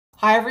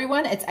Hi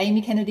everyone, it's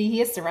Amy Kennedy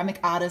here, ceramic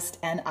artist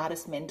and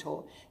artist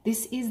mentor.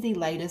 This is the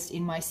latest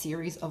in my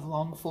series of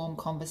long form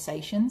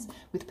conversations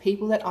with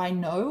people that I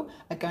know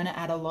are going to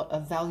add a lot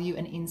of value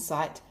and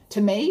insight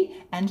to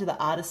me and to the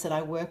artists that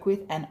I work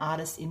with and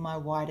artists in my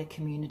wider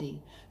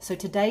community. So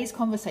today's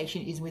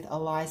conversation is with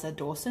Eliza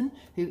Dawson,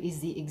 who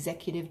is the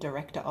Executive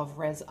Director of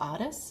Res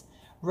Artis.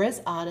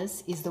 Res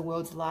Artis is the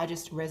world's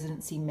largest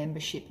residency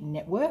membership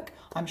network.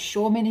 I'm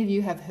sure many of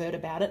you have heard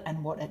about it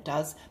and what it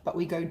does, but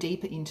we go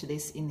deeper into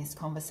this in this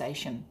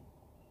conversation.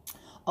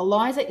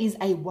 Eliza is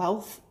a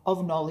wealth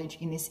of knowledge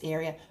in this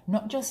area,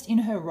 not just in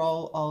her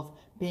role of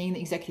being the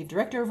Executive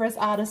Director of Res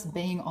Artis,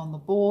 being on the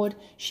board.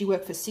 She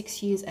worked for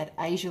 6 years at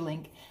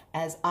AsiaLink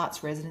as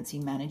Arts Residency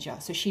Manager.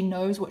 So she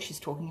knows what she's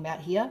talking about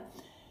here.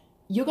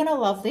 You're going to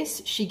love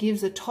this. She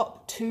gives the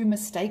top 2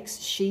 mistakes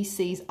she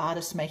sees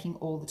artists making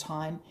all the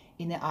time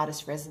in their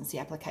artist residency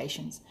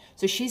applications.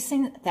 So she's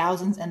seen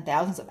thousands and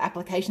thousands of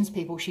applications,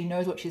 people. She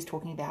knows what she's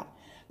talking about.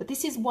 But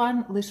this is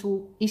one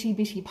little itty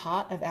bitty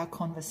part of our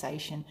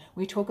conversation.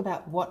 We talk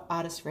about what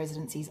artist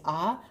residencies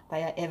are.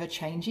 They are ever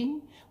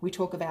changing. We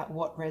talk about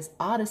what Res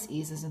Artis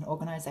is as an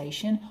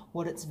organization,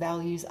 what its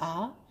values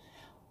are,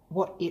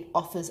 what it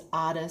offers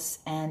artists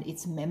and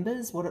its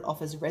members, what it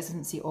offers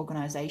residency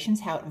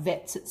organizations, how it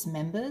vets its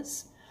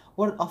members,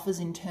 what it offers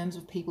in terms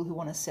of people who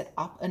want to set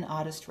up an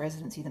artist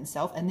residency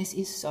themselves. And this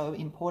is so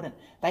important.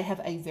 They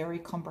have a very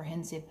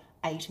comprehensive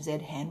A to Z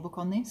handbook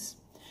on this.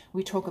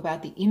 We talk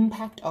about the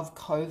impact of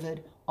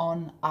COVID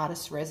on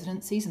artist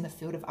residencies and the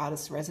field of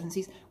artist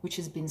residencies, which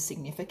has been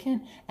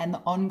significant, and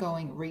the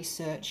ongoing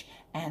research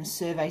and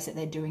surveys that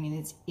they're doing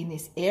in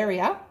this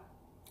area.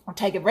 I'll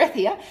take a breath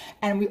here.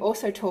 And we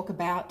also talk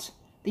about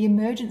the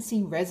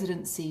emergency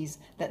residencies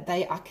that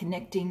they are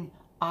connecting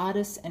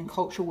artists and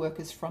cultural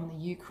workers from the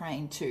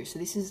Ukraine too. So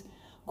this is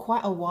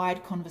quite a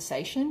wide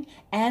conversation.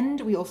 And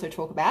we also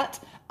talk about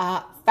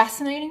a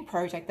fascinating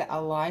project that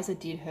Eliza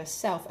did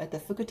herself at the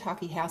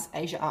Fukutake House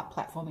Asia Art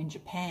Platform in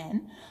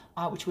Japan,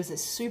 which was a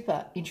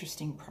super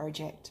interesting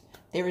project.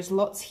 There is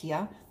lots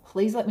here.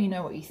 Please let me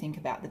know what you think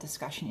about the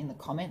discussion in the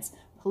comments.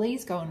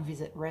 Please go and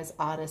visit Res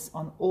Artis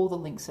on all the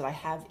links that I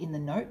have in the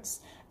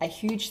notes. A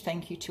huge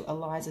thank you to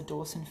Eliza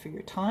Dawson for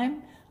your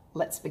time.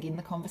 Let's begin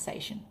the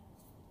conversation.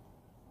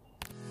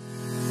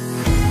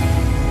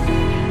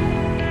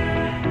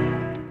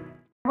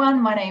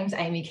 Everyone, my name's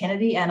Amy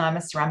Kennedy and I'm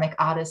a ceramic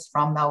artist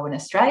from Melbourne,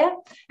 Australia.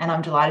 And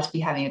I'm delighted to be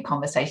having a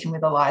conversation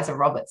with Eliza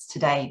Roberts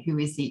today, who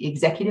is the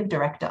Executive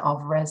Director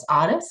of Res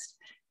Artis.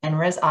 And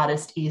Res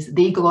Artis is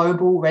the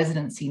global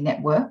residency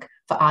network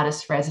for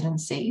artist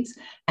residencies.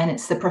 And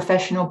it's the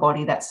professional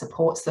body that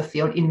supports the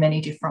field in many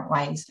different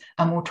ways.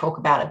 And we'll talk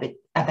about a bit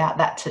about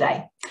that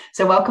today.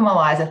 So welcome,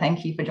 Eliza.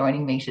 Thank you for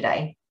joining me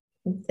today.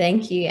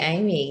 Thank you,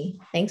 Amy.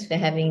 Thanks for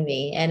having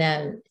me.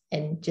 And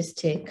just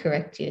to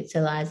correct you, it's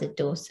Eliza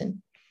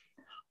Dawson.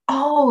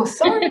 Oh,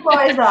 sorry,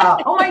 Eliza.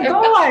 Oh my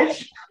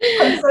gosh.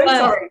 I'm so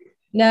sorry.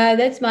 No,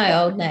 that's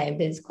my old name,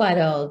 but it's quite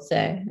old,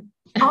 so.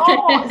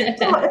 Oh,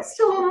 it's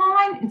still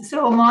online. It's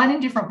still online in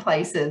different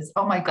places.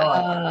 Oh my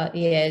God.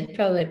 Yeah, it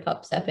probably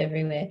pops up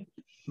everywhere.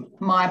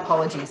 My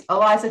apologies.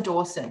 Eliza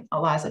Dawson.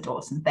 Eliza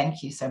Dawson.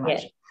 Thank you so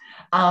much.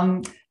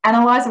 Yeah. And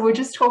Eliza, we were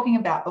just talking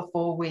about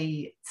before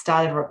we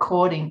started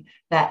recording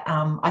that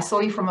I saw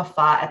you from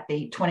afar at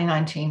the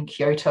 2019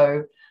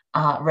 Kyoto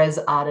Res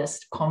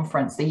Artist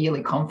Conference, the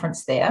yearly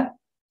conference there.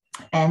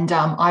 And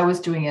I was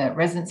doing a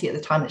residency at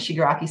the time at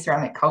Shigaraki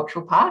Ceramic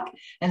Cultural Park.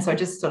 And so I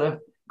just sort of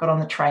got on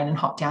the train and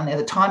hopped down there.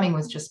 The timing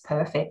was just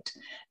perfect.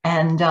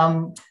 And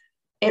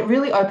it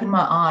really opened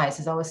my eyes,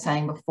 as I was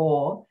saying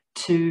before,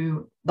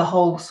 to the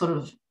whole sort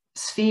of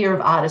sphere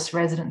of artist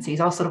residencies.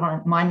 I was sort of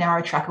on my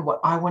narrow track of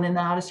what I want in an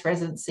artist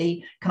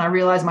residency. Can I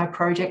realize my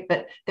project?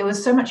 But there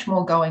was so much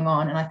more going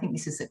on. And I think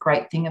this is a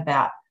great thing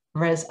about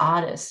Res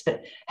Artis.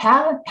 But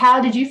how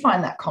did you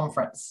find that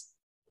conference?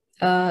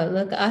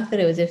 Look, I thought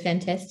it was a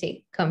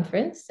fantastic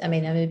conference. I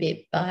mean, I'm a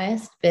bit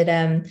biased, but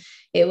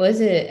it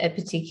was a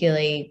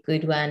particularly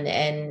good one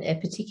and a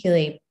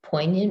particularly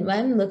poignant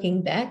one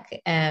looking back,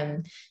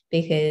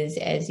 because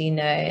as you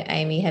know,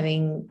 Amy,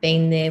 having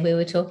been there, we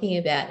were talking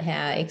about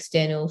how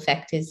external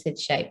factors had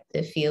shaped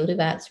the field of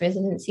arts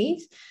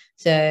residencies.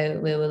 So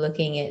we were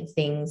looking at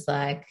things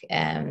like,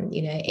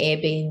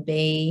 Airbnb,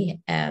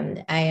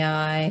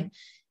 AI,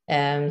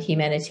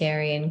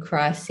 humanitarian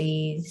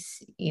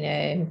crises,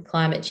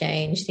 climate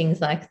change,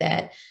 things like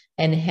that,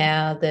 and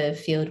how the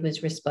field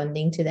was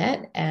responding to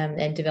that,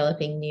 and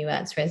developing new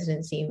arts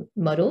residency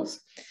models.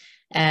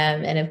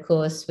 And of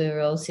course, we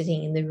were all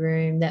sitting in the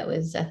room. That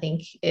was, I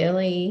think,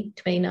 early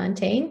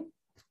 2019.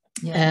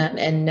 Yeah.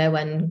 And no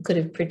one could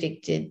have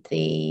predicted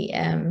the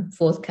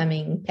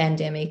forthcoming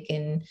pandemic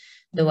and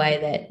the way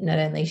that not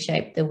only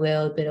shaped the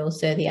world, but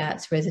also the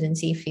arts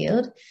residency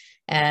field.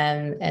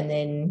 And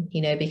then,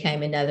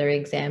 became another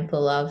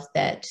example of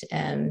that,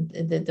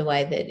 the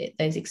way that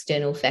those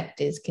external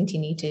factors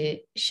continue to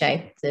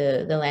shape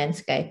the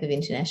landscape of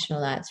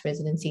international arts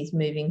residencies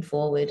moving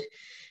forward.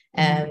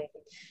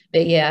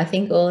 But yeah, I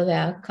think all of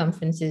our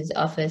conferences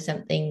offer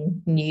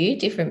something new,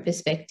 different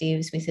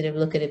perspectives. We sort of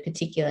look at a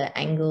particular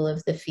angle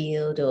of the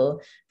field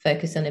or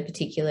focus on a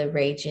particular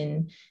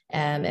region.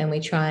 And we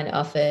try and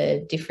offer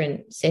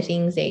different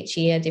settings each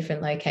year,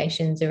 different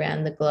locations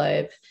around the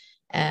globe.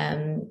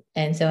 And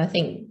so I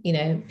think, you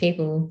know,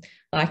 people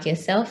like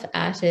yourself,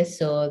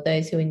 artists or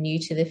those who are new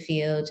to the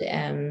field,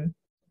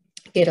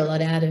 get a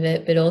lot out of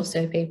it, but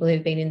also people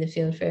who've been in the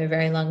field for a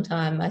very long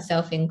time,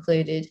 myself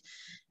included,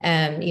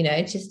 you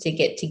know, just to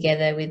get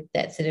together with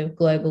that sort of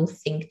global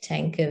think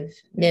tank of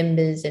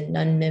members and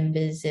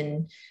non-members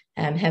and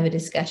have a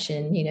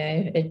discussion, you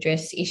know,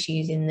 address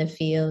issues in the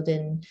field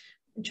and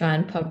try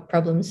and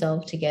problem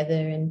solve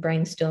together and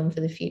brainstorm for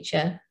the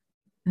future.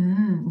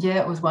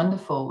 Yeah, it was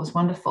wonderful. It was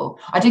wonderful.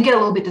 I did get a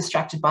little bit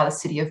distracted by the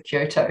city of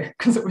Kyoto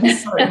because it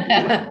was so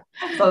beautiful.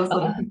 So I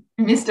sort of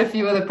missed a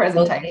few of the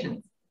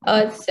presentations. Oh,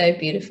 it's so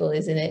beautiful,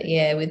 isn't it?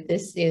 Yeah, with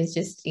this, it was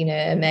just, you know,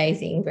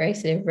 amazing, very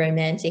sort of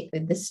romantic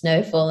with the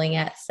snow falling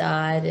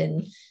outside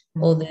and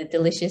all the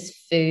delicious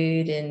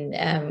food.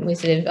 And we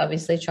sort of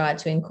obviously tried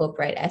to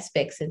incorporate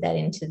aspects of that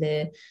into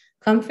the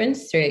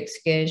conference through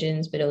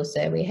excursions, but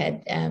also we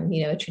had,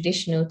 you know, a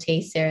traditional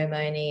tea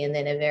ceremony and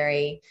then a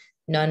very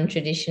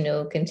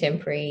non-traditional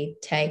contemporary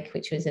take,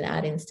 which was an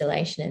art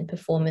installation and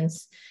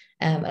performance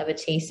of a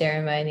tea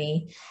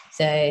ceremony.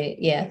 So,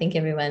 yeah, I think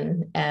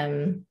everyone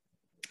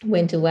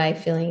went away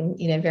feeling,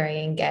 you know,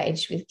 very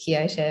engaged with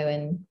Kyoto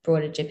and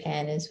broader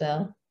Japan as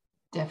well.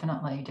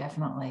 Definitely,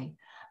 definitely.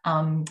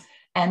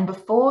 And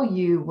before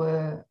you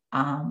were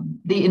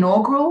the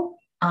inaugural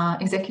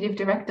executive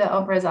director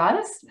of Res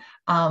Artis,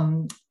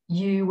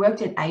 you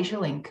worked at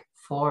AsiaLink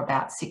for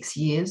about 6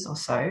 years or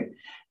so,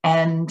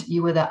 and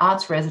you were the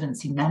arts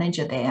residency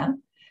manager there.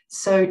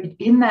 So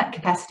in that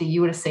capacity,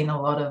 you would have seen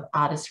a lot of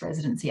artist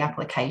residency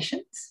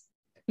applications.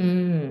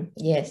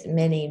 Yes,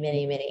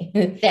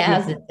 many,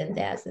 thousands and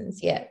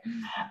thousands. Yeah.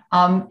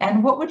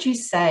 And what would you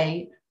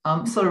say,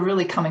 sort of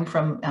really coming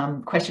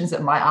from questions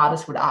that my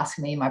artists would ask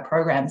me in my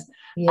programs,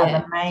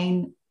 are the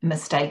main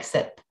mistakes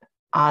that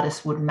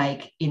artists would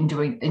make in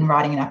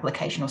writing an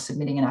application or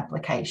submitting an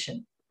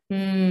application?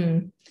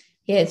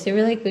 Yeah, it's a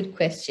really good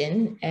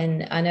question.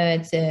 And I know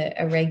it's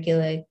a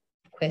regular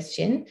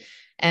question.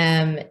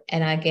 And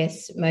I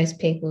guess most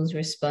people's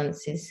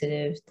response is sort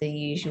of the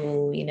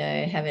usual, you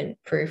know, haven't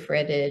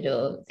proofread it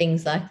or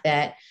things like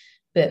that.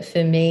 But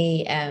for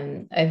me,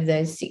 over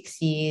those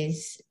 6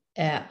 years,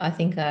 I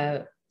think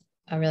I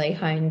really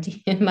honed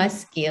my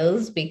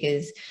skills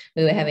because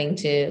we were having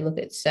to look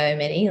at so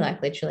many,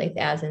 like literally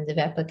thousands of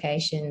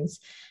applications.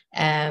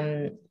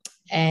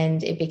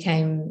 And it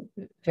became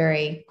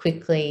very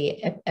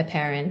quickly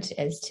apparent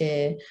as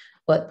to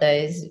what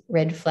those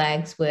red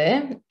flags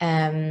were.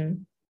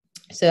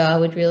 So I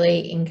would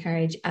really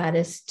encourage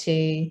artists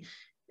to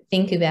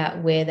think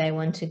about where they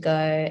want to go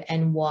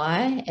and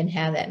why and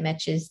how that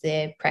matches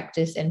their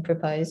practice and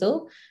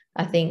proposal.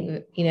 I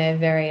think, you know,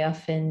 very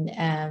often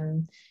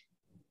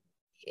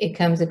it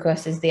comes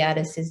across as the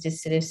artist has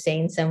just sort of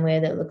seen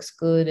somewhere that looks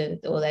good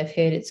or they've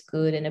heard it's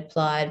good and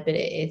applied, but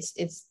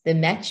it's the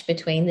match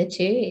between the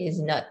two is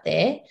not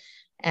there.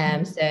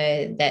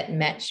 So that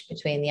match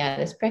between the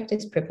artist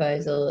practice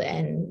proposal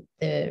and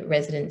the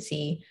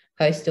residency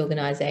host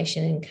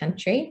organisation and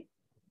country,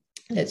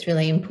 that's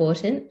really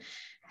important.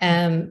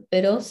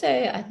 But also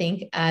I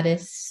think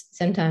artists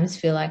sometimes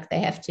feel like they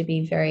have to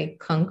be very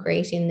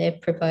concrete in their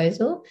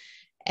proposal.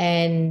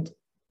 And,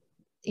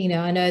 you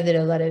know, I know that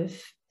a lot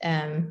of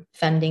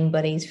funding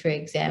bodies, for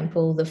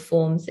example, the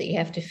forms that you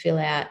have to fill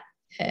out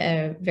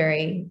are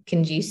very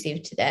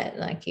conducive to that.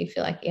 Like you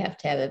feel like you have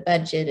to have a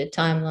budget, a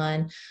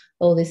timeline,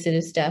 all this sort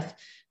of stuff.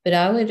 But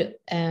I would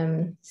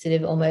sort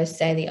of almost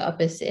say the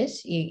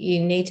opposite. You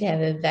need to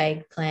have a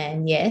vague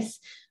plan, yes,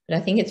 but I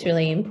think it's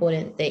really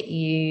important that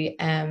you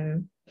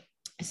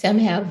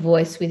somehow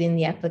voice within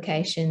the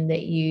application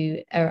that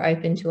you are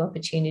open to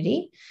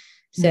opportunity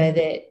so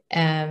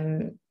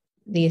that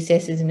the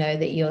assessors know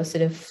that you're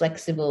sort of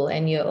flexible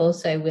and you're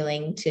also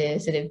willing to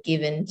sort of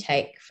give and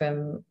take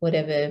from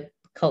whatever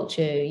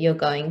culture you're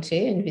going to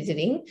and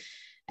visiting.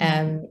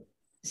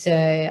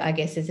 So I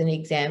guess as an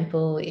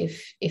example,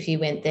 if you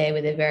went there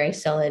with a very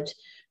solid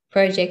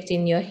project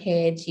in your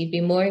head, you'd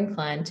be more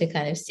inclined to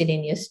kind of sit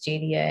in your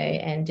studio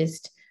and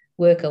just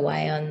work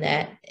away on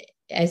that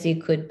as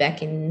you could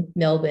back in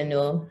Melbourne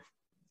or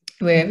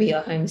wherever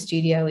your home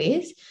studio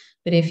is.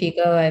 But if you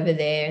go over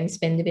there and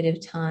spend a bit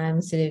of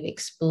time sort of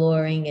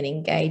exploring and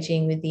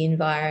engaging with the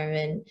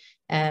environment,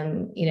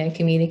 you know,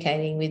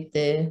 communicating with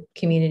the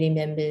community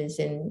members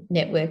and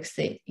networks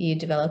that you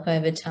develop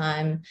over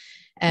time,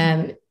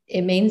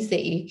 it means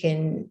that you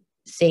can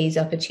seize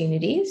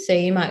opportunities. So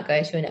you might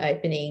go to an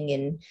opening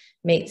and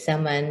meet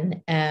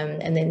someone,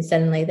 and then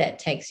suddenly that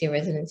takes your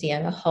residency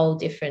on a whole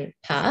different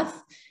path.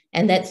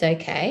 And that's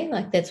okay.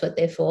 Like that's what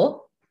they're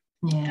for.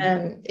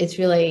 Yeah. It's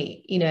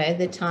really, you know,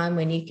 the time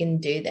when you can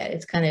do that.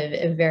 It's kind of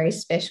a very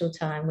special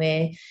time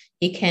where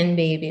you can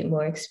be a bit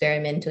more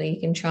experimental. You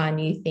can try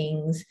new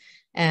things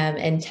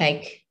and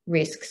take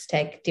risks,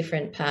 take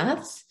different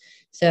paths.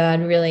 So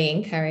I'd really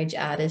encourage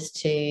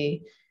artists to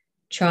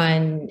try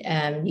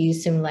and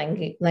use some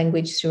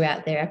language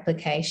throughout their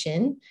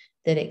application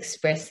that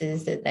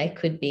expresses that they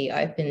could be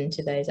open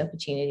to those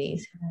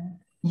opportunities.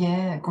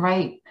 Yeah,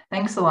 great.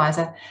 Thanks,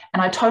 Eliza.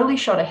 And I totally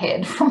shot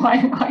ahead from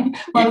my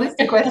list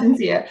of questions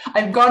here.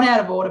 I've gone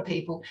out of order,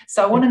 people.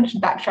 So I wanted to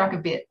backtrack a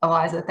bit,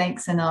 Eliza.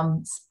 Thanks.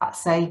 And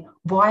say,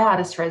 why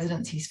artist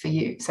residencies for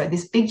you? So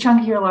this big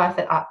chunk of your life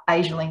at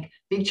AsiaLink,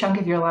 big chunk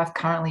of your life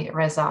currently at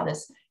Res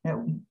Artis.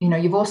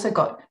 You've also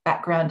got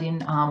background in,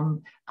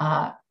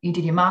 you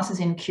did your master's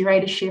in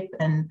curatorship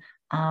and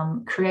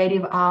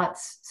creative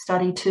arts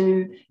study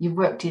too. You've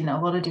worked in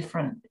a lot of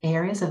different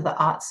areas of the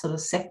arts sort of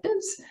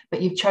sectors,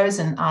 but you've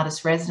chosen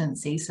artist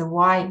residency. So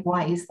why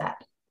is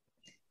that?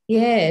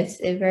 Yeah,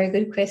 it's a very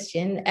good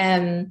question.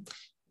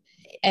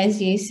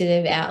 As you sort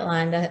of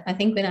outlined, I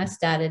think when I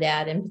started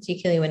out, and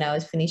particularly when I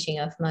was finishing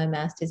off my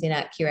master's in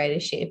art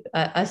curatorship,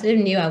 I sort of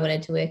knew I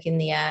wanted to work in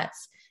the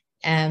arts,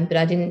 but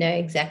I didn't know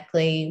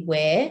exactly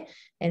where.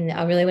 And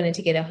I really wanted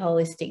to get a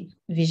holistic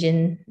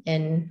vision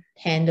and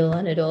handle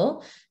on it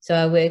all. So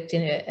I worked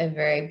in a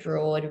very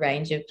broad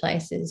range of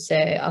places. So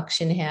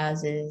auction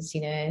houses,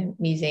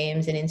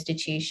 museums and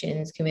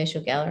institutions,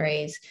 commercial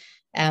galleries,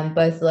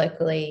 both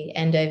locally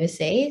and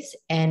overseas.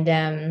 And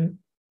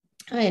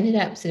I ended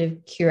up sort of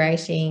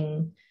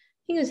curating,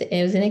 I think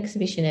it was an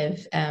exhibition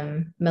of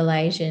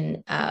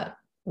Malaysian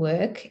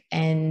artwork,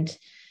 and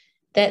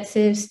that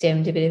sort of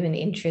stemmed a bit of an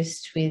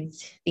interest with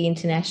the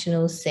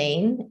international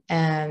scene,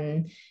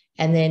 and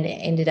then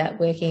ended up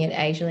working at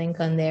AsiaLink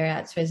on their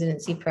arts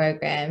residency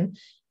program.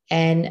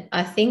 And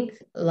I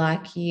think,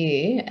 like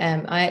you,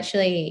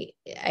 AsiaLink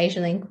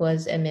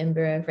was a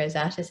member of Res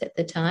Artis at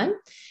the time,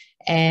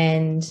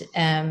 and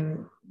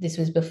this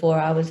was before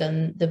I was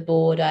on the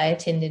board. I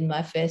attended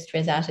my first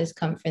Res Artis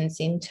conference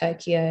in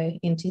Tokyo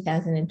in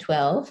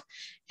 2012,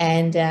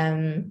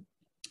 and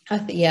I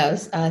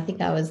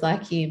think I was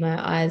like you.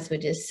 My eyes were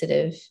just sort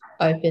of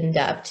opened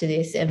up to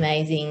this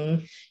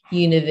amazing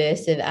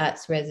universe of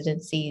arts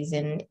residencies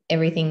and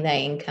everything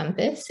they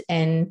encompass.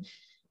 And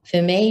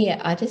for me,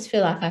 I just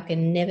feel like I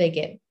can never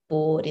get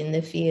bored in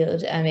the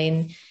field. I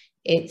mean,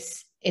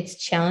 it's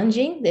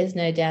challenging, there's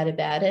no doubt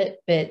about it,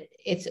 but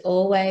it's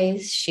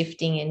always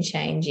shifting and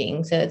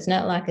changing. So it's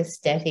not like a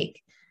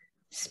static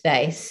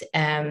space.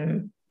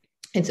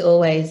 It's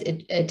always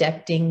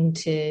adapting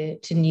to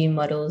new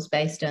models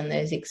based on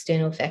those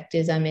external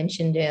factors I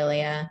mentioned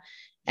earlier.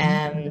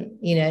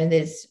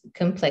 There's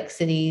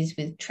complexities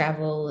with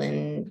travel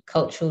and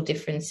cultural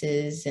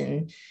differences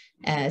and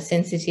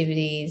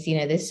sensitivities.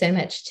 There's so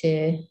much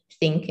to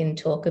think and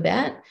talk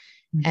about.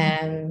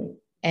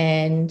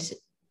 And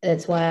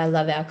that's why I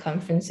love our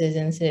conferences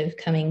and sort of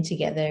coming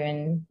together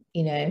and,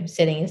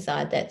 setting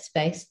aside that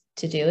space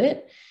to do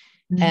it.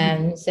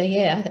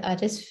 I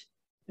just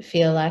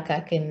feel like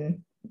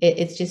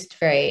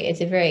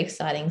it's a very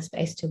exciting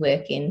space to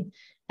work in,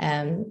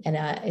 and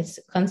it's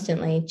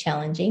constantly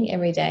challenging.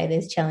 Every day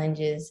there's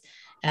challenges,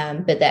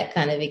 but that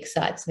kind of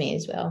excites me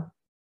as well.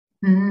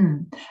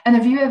 And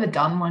have you ever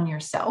done one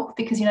yourself?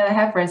 Because they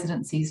have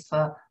residencies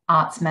for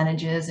arts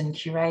managers and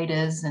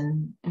curators,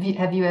 and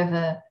have you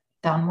ever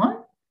done one?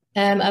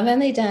 I've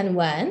only done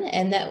one,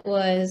 and that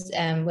was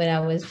when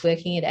I was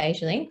working at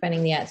AsiaLink,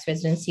 running the arts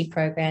residency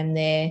program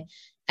there.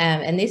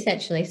 And this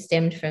actually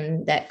stemmed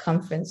from that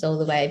conference all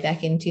the way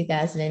back in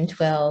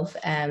 2012.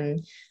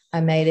 I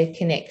made a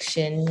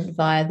connection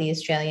via the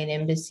Australian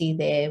Embassy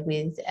there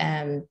with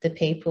the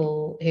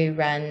people who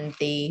run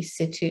the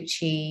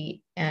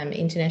Satucci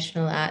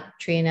International Art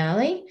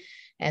Triennale,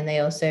 and they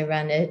also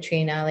run a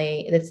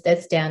triennale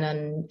that's down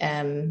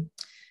on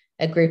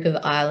a group of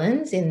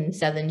islands in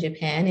southern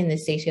Japan in the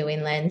Seto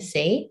Inland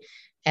Sea.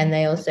 And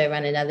they also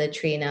run another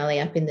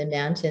triennale up in the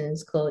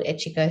mountains called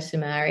Echiko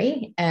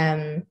Samari.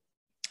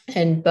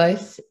 And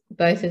both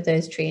of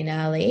those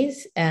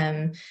triennales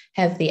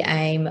have the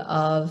aim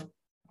of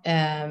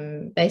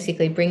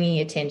basically bringing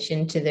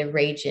attention to the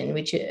region,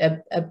 which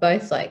are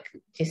both like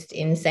just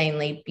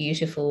insanely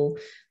beautiful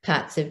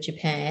parts of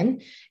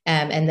Japan,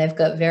 and they've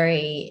got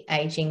very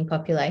aging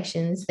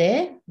populations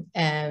there,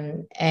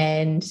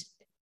 and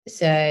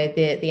so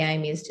the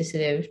aim is to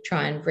sort of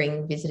try and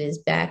bring visitors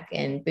back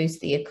and boost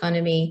the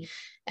economy,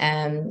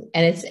 and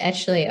it's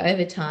actually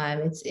over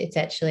time it's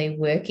actually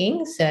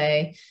working.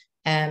 So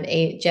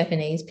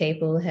Japanese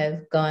people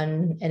have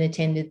gone and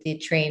attended the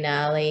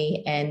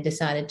Triennale and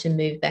decided to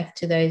move back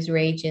to those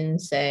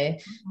regions. So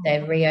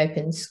they've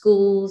reopened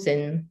schools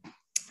and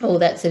all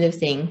that sort of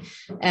thing.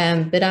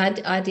 But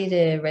I did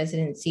a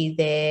residency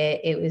there.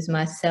 It was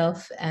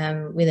myself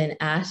with an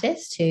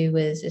artist who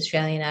was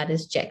Australian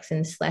artist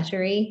Jackson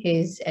Slattery,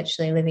 who's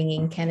actually living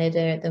in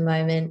Canada at the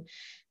moment.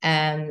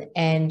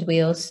 And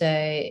we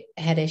also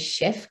had a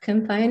chef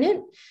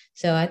component.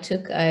 So I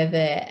took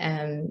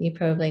over, you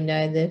probably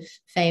know the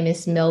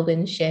famous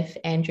Melbourne chef,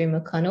 Andrew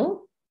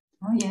McConnell,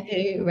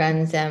 who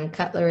runs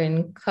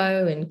Cutler &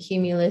 Co. and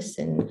Cumulus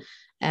and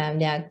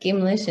now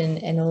Gimlet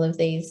and all of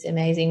these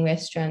amazing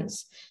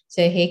restaurants.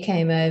 So he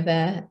came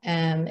over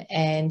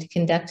and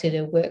conducted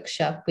a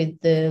workshop with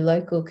the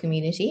local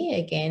community,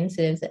 again,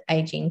 sort of the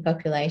aging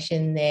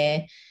population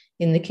there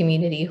in the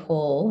community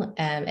hall.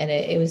 And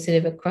it was sort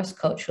of a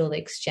cross-cultural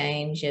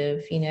exchange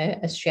of,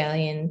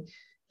 Australian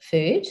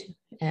food.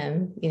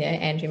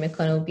 Andrew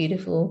McConnell,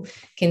 beautiful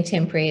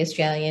contemporary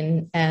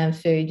Australian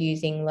food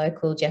using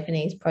local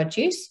Japanese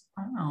produce.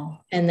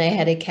 Wow. And they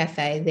had a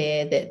cafe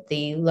there that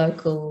the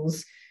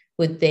locals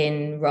would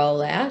then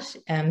roll out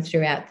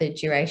throughout the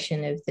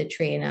duration of the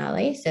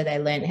Triennale. So they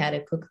learned how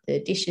to cook the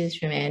dishes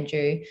from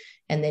Andrew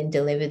and then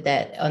delivered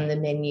that on the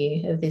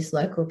menu of this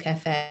local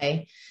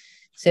cafe.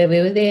 So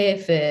we were there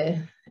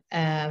for,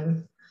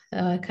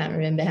 I can't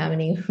remember how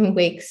many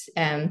weeks,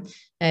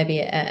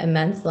 maybe a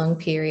month-long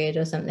period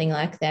or something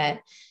like that.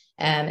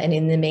 And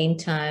in the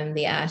meantime,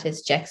 the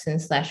artist Jackson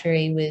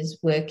Slattery was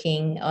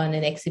working on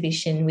an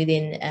exhibition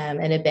within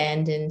an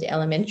abandoned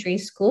elementary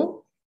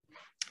school.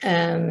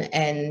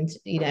 And,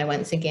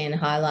 once again,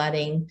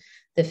 highlighting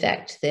the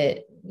fact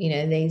that,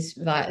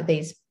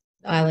 these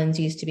islands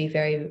used to be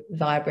very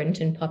vibrant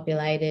and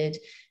populated,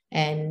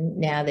 and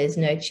now there's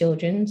no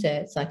children. So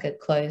it's like a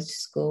closed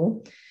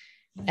school.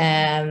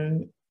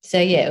 So,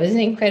 yeah, it was an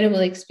incredible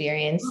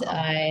experience.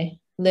 I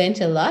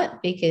learned a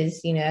lot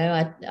because,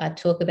 I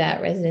talk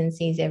about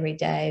residencies every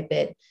day,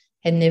 but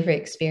had never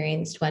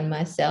experienced one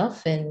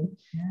myself. And,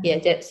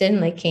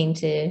 certainly keen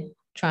to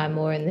try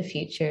more in the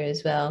future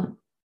as well.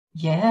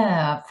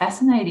 Yeah,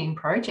 fascinating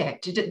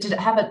project. Did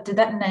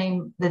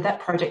that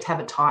project have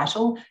a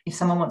title? If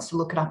someone wants to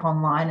look it up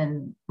online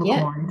and look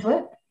more into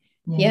it?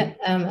 Yeah,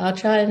 I'll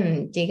try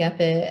and dig up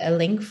a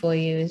link for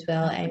you as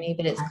well, Amy,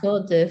 but it's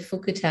called the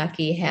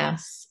Fukutaki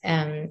House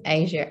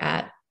Asia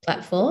Art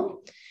Platform.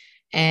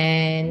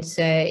 And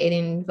so it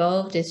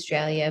involved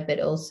Australia, but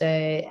also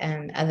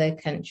other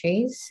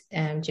countries,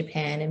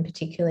 Japan and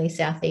particularly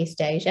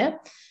Southeast Asia.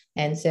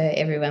 And so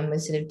everyone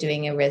was sort of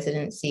doing a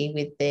residency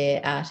with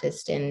their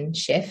artist and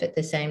chef at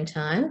the same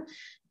time.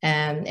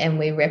 And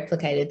we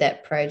replicated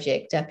that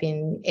project up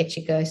in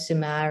Echigo,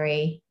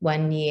 Sumari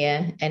 1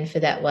 year. And for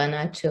that one,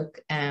 I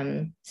took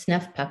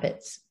snuff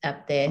puppets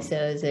up there. So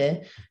it was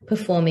a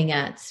performing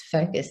arts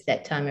focus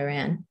that time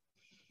around.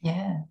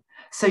 Yeah.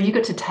 So you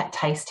got to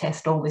taste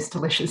test all this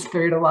delicious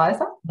food,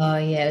 Eliza? Oh,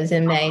 yeah, it was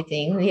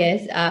amazing.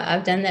 Yes,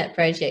 I've done that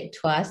project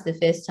twice. The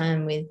first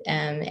time with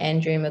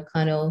Andrew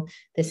McConnell,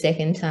 the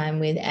second time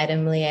with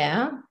Adam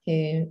Liao,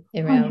 who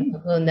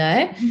everyone will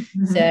know.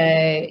 Mm-hmm. So,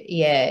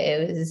 yeah,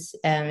 it was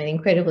an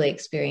incredible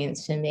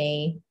experience for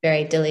me.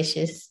 Very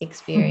delicious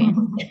experience.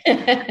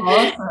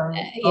 Awesome.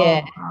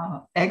 Yeah.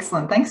 Oh,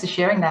 excellent. Thanks for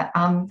sharing that.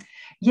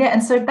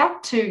 And so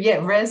back to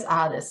Res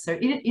Artis. So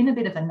in a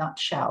bit of a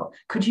nutshell,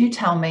 could you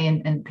tell me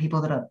and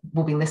people that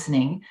will be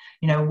listening,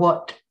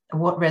 what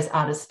Res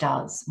Artis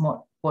does,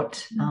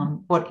 what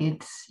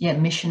its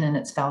mission and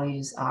its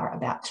values are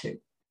about too?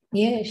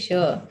 Yeah,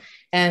 sure.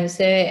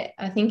 So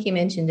I think you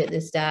mentioned at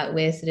the start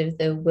we're sort of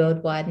the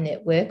worldwide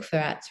network for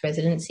arts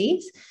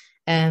residencies.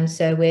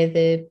 So we're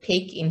the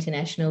peak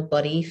international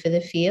body for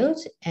the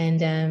field,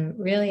 and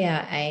really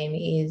our aim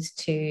is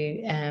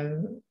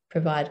to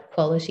provide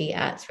quality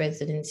arts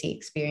residency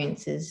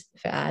experiences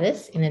for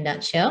artists in a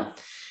nutshell.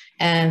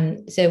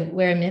 So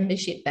we're a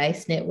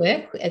membership-based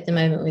network. At the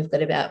moment, we've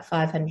got about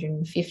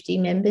 550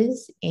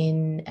 members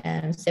in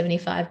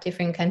 75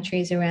 different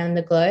countries around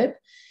the globe,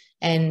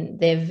 and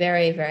they're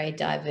very, very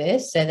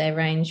diverse. So they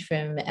range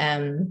from,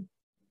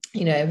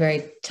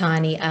 very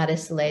tiny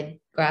artist-led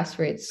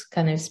grassroots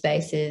kind of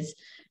spaces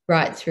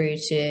right through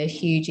to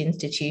huge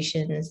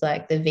institutions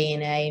like the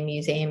V&A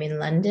Museum in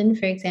London,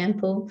 for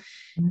example.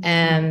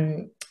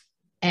 Mm-hmm.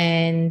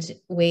 And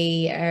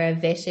we are a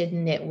vetted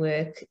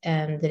network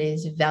that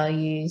is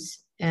values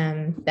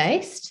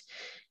based.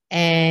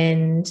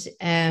 And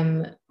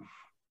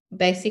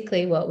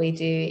basically what we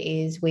do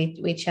is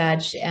we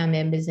charge our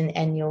members an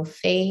annual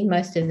fee.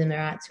 Most of them are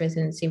arts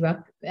residency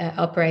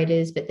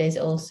operators, but there's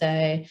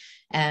also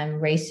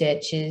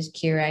researchers,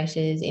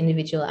 curators,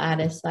 individual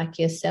artists like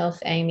yourself,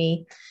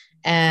 Amy.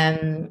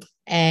 And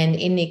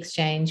in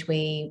exchange,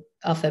 we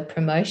offer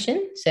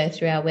promotion. So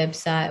through our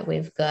website,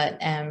 we've got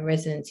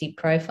residency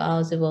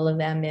profiles of all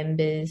of our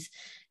members.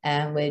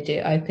 We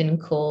do open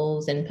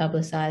calls and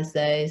publicise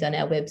those on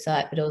our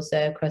website, but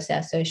also across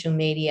our social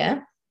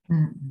media.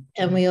 Mm-hmm.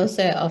 And we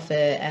also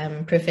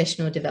offer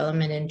professional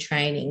development and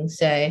training.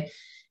 So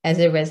as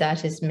a Res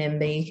Artis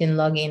member, you can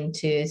log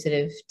into sort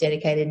of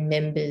dedicated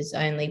members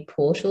only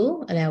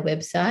portal on our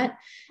website.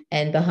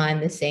 And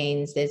behind the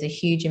scenes, there's a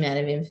huge amount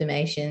of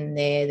information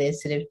there.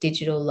 There's sort of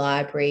digital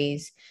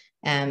libraries,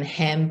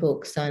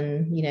 handbooks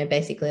on,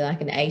 basically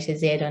like an A to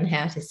Z on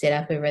how to set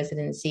up a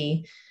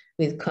residency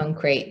with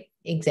concrete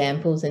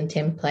examples and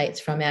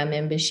templates from our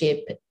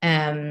membership,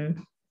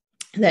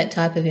 that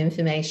type of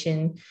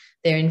information.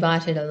 They're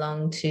invited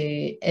along to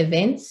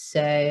events,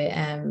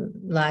 so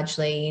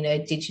largely,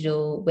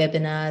 digital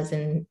webinars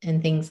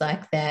and things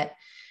like that,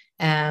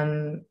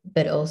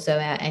 but also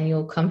our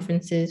annual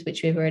conferences,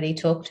 which we've already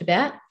talked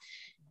about.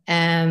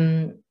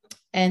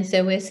 And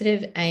so we're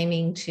sort of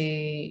aiming to,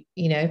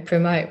 you know,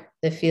 promote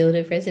the field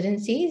of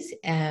residencies,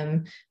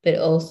 but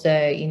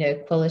also, you know,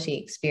 quality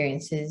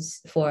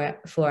experiences for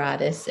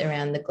artists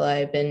around the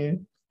globe.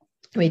 And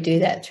we do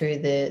that through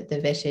the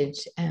vetted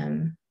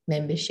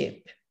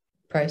membership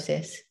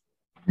process.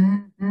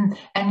 Mm-hmm.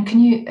 And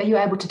are you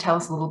able to tell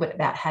us a little bit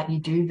about how you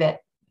do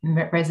vet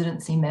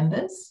residency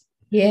members?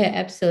 Yeah,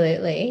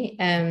 absolutely.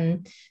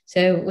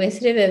 So we're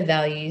sort of a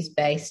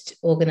values-based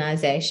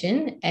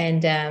organisation,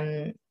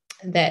 and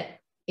that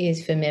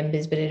is for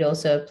members, but it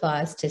also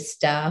applies to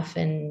staff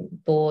and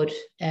board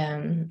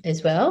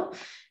as well.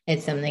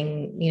 It's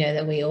something, you know,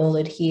 that we all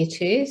adhere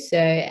to. So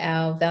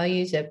our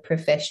values are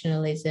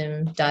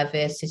professionalism,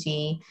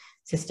 diversity,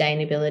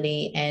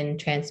 sustainability, and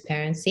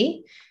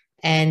transparency.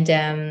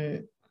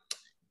 And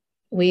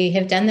we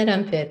have done that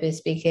on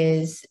purpose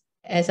because,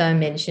 as I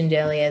mentioned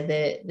earlier,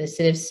 the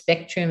sort of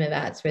spectrum of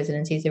arts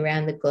residencies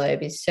around the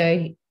globe is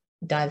so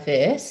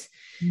diverse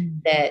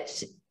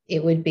that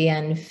it would be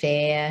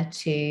unfair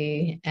to,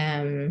 you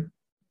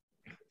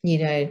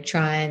know,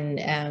 try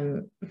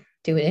and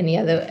do it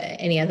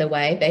any other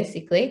way.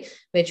 Basically,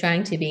 we're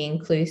trying to be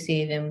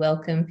inclusive and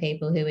welcome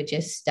people who are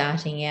just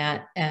starting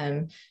out,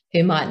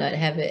 who might not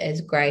have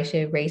as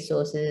greater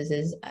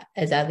resources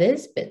as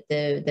others, but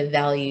the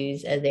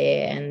values are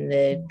there and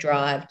the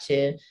drive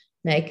to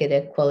make it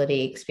a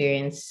quality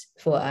experience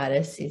for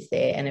artists is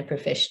there, and a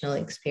professional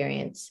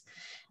experience.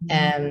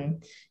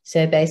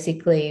 So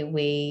basically,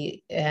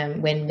 we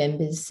when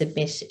members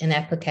submit an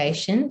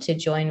application to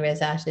join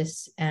Res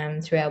Artis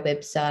through our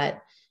website,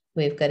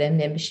 we've got a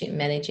membership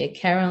manager,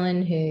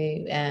 Carolyn,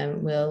 who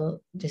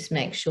will just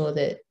make sure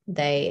that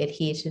they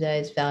adhere to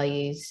those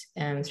values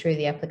through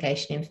the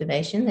application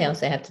information. They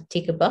also have to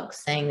tick a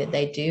box saying that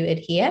they do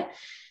adhere.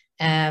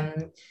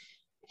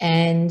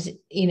 And,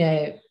 you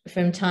know,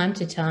 from time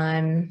to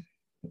time,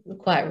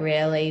 quite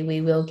rarely,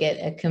 we will get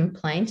a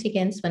complaint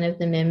against one of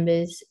the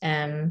members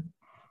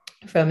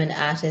from an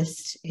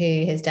artist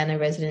who has done a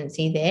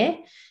residency there.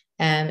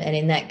 And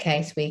in that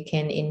case, we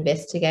can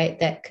investigate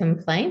that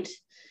complaint.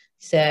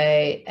 So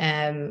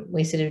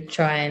we sort of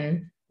try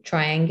and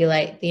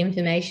triangulate the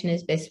information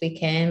as best we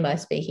can by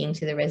speaking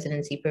to the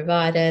residency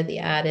provider,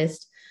 the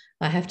artist.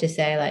 I have to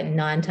say, like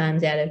 9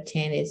 times out of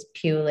 10 is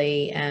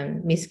purely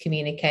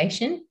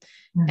miscommunication,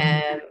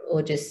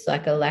 or just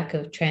like a lack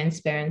of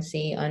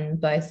transparency on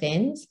both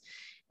ends.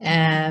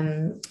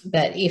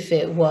 But if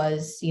it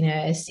was, you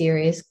know, a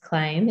serious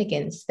claim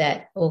against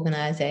that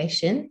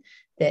organisation,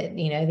 that,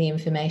 you know, the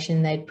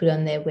information they'd put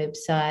on their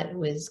website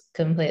was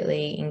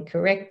completely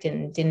incorrect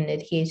and didn't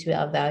adhere to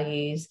our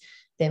values,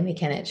 then we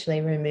can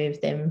actually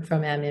remove them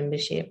from our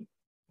membership.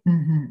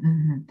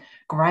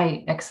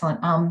 Great,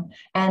 excellent.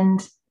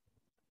 And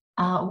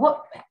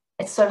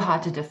it's so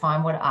hard to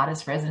define what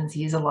artist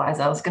residency is,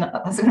 Eliza. I was going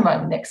to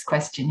my next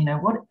question. You know,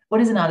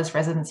 what is an artist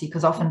residency?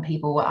 Because often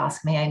people will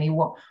ask me, Amy,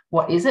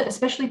 what is it?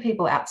 Especially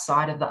people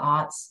outside of the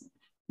arts,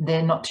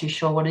 they're not too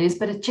sure what it is.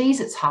 But geez,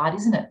 it's hard,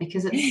 isn't it?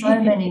 Because it's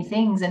so many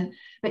things.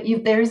 But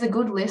there is a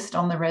good list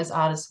on the Res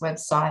Artis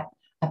website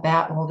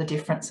about all the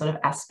different sort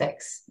of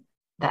aspects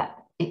that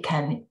it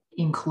can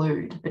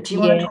include. But do you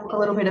want to talk a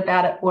little bit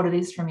about it, what it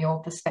is from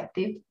your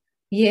perspective?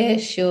 Yeah,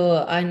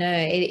 sure. I know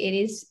it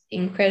is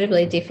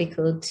incredibly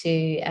difficult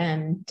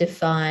to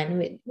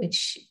define,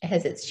 which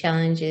has its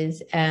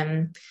challenges.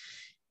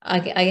 I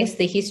guess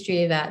the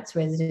history of arts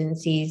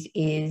residencies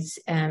is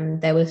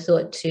they were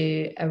thought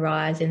to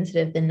arise in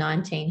sort of the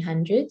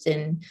 1900s,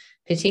 and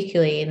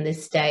particularly in the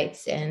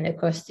States and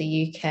across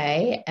the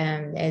UK,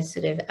 as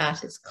sort of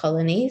artist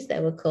colonies,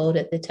 they were called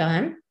at the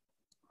time,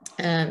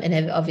 and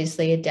have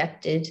obviously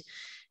adapted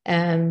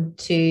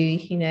to,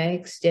 you know,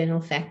 external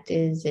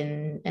factors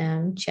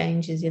and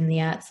changes in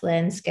the arts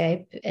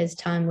landscape as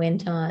time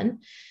went on.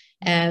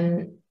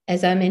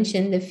 As I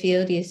mentioned, the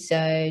field is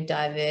so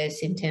diverse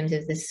in terms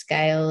of the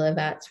scale of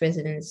arts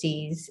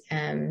residencies,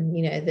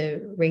 you know,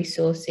 the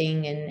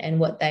resourcing and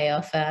what they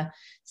offer.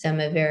 Some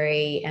are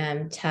very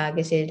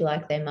targeted,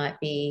 like they might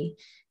be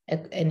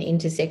an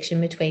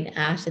intersection between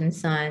art and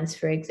science,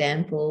 for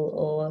example,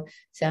 or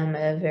some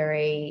are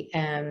very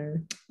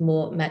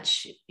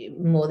much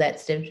more that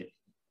sort of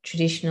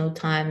traditional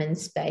time and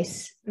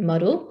space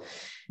model.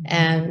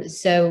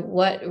 So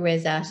what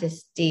Res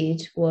Artis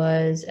did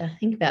was, I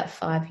think about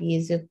 5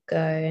 years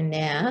ago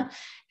now,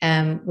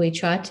 we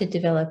tried to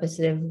develop a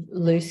sort of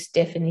loose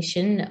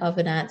definition of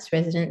an arts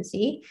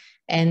residency.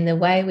 And the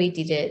way we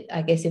did it,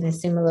 I guess in a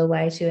similar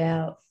way to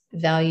our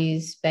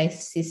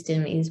values-based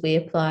system, is we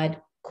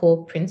applied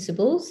core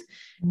principles.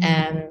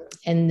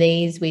 And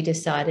these we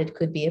decided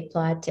could be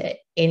applied to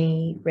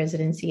any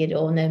residency at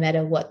all, no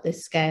matter what the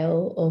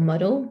scale or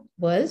model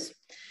was.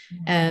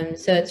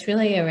 So it's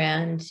really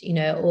around, you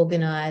know,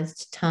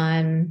 organised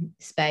time,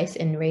 space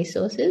and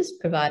resources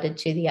provided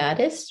to the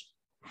artist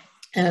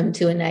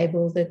to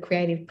enable the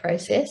creative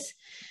process.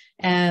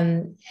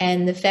 And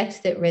the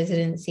fact that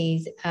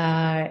residencies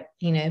are,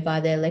 you know,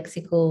 by their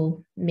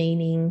lexical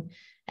meaning,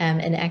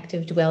 an act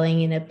of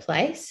dwelling in a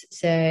place.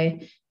 So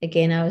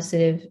again, I was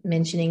sort of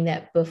mentioning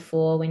that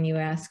before when you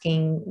were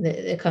asking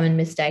the common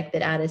mistake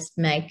that artists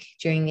make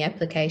during the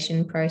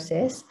application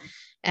process.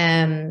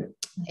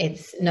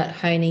 It's not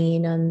honing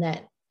in on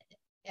that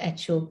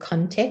actual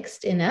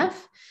context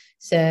enough.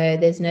 So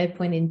there's no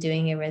point in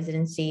doing a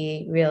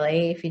residency,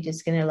 really, if you're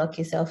just going to lock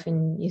yourself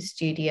in your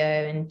studio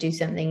and do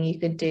something you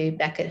could do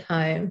back at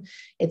home.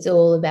 It's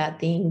all about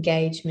the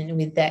engagement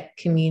with that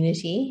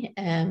community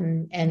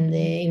and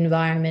the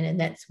environment, and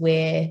that's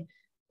where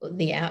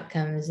the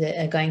outcomes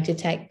are going to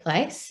take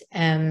place.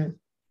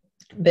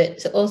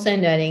 But also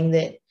noting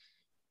that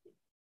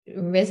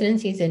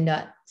residencies are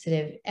not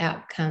sort of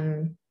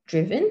outcome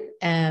driven.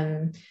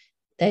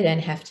 They don't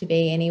have to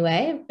be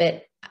anyway,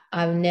 but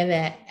I've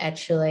never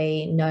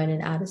actually known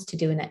an artist to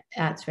do an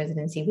arts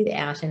residency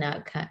without an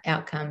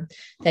outcome.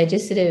 They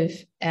just sort of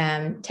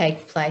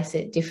take place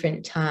at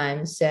different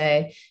times.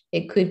 So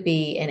it could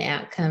be an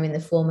outcome in the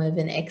form of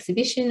an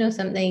exhibition or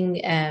something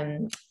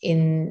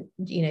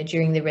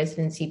during the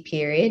residency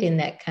period in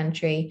that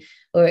country,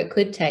 or it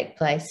could take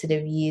place sort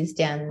of years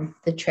down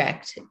the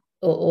track,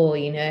 or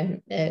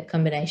a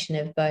combination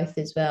of both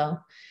as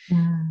well.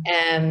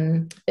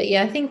 But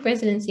yeah, I think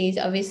residencies,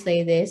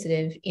 obviously they're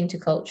sort of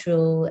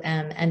intercultural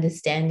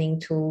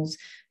understanding tools,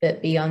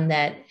 but beyond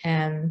that,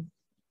 and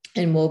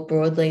more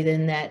broadly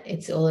than that,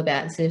 it's all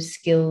about sort of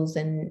skills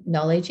and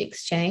knowledge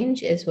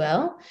exchange as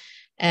well.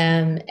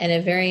 And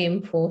a very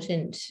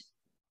important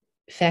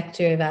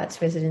factor of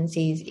arts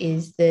residencies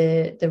is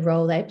the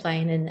role they play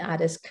in an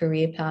artist's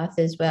career path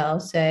as well.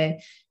 So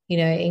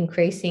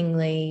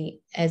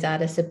increasingly as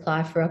artists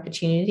apply for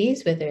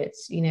opportunities, whether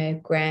it's,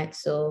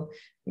 grants or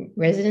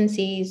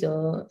residencies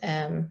or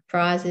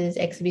prizes,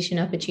 exhibition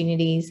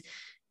opportunities,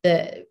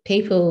 the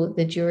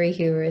jury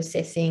who are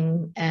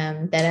assessing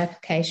that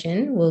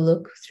application will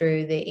look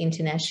through the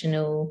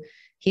international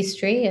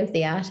history of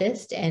the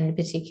artist, and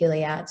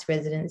particularly arts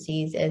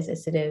residencies as a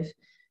sort of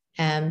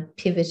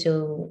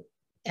pivotal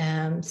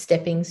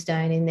stepping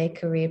stone in their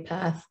career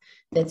path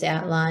that's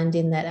outlined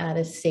in that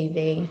artist's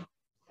CV.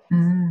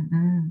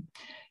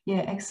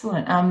 Yeah,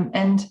 excellent.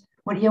 And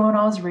when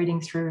I was reading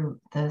through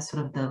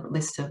the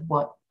list of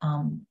what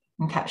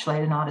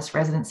encapsulated an artist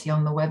residency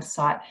on the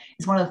website,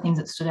 is one of the things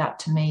that stood out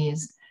to me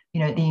is the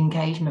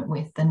engagement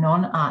with the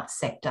non-art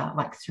sector,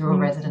 like through a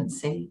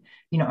residency,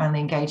 only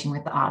engaging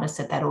with the artists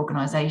at that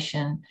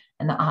organisation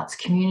and the arts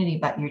community,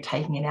 but you're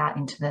taking it out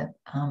into the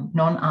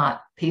non-art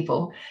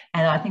people.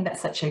 And I think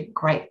that's such a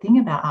great thing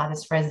about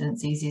artist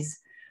residencies is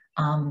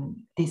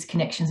these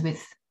connections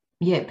with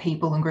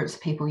people and groups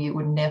of people you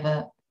would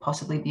never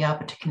possibly be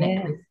able to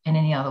connect with in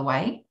any other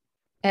way.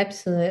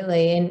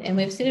 Absolutely. And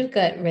we've sort of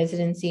got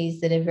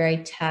residencies that are very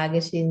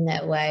targeted in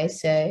that way.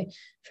 So,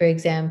 for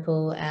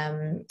example,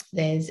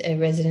 there's a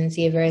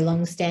residency, a very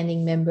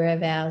long-standing member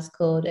of ours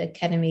called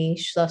Academy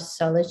Schloss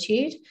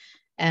Solitude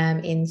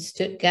in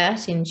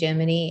Stuttgart in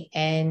Germany,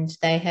 and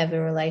they have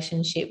a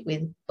relationship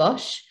with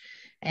Bosch.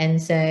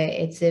 And so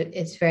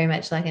it's very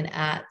much like an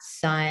arts,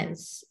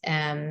 science,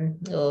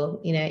 or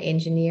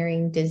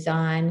engineering,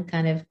 design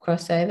kind of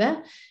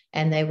crossover,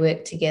 and they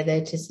work together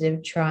to sort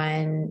of try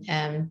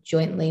and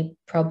jointly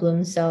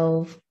problem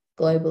solve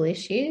global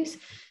issues.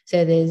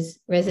 So there's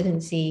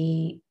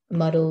residency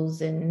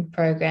models and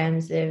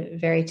programs that are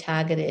very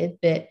targeted,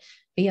 but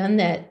beyond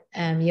that,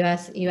 you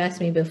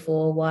asked me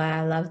before why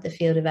I love the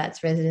field of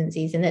arts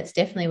residencies, and that's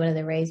definitely one of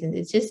the reasons.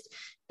 It's just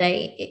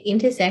they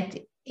intersect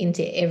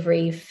into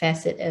every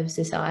facet of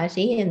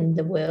society and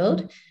the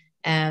world.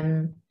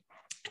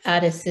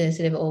 Artists are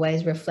sort of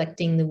always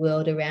reflecting the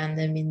world around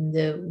them in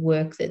the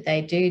work that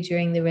they do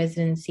during the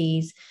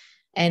residencies.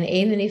 And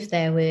even if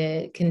they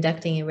were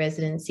conducting a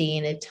residency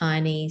in a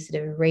tiny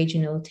sort of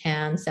regional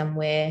town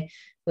somewhere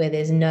where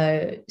there's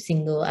no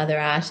single other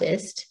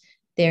artist,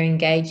 they're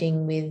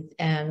engaging with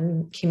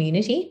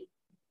community.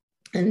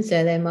 And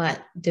so they might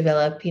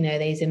develop,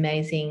 these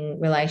amazing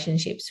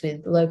relationships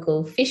with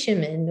local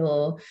fishermen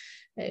or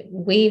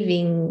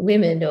weaving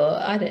women, or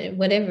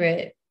whatever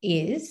it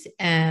is,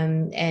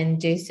 and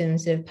do some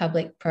sort of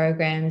public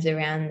programs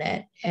around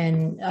that.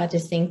 And I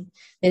just think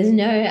there's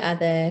no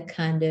other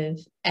kind of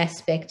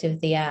aspect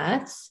of the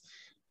arts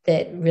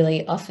that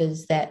really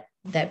offers that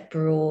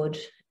broad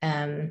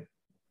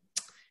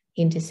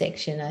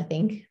intersection, I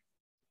think.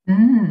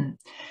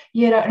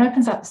 Yeah, it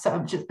opens up, so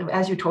just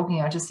as you're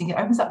talking, I just think it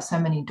opens up so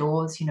many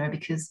doors,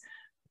 because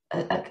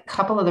a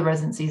couple of the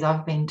residencies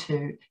I've been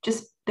to,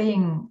 just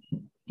being,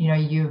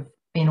 you've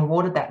been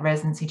awarded that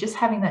residency, just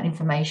having that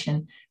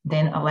information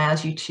then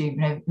allows you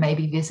to,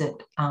 maybe visit,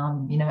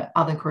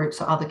 other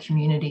groups or other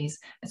communities.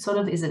 It sort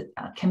of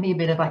can be a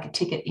bit of like a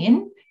ticket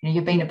in.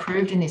 You've been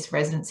approved in this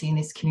residency in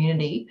this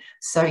community,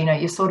 so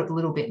you're sort of a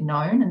little bit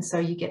known, and so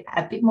you get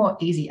a bit more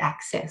easy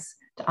access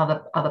to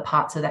other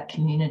parts of that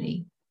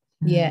community.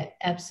 Yeah,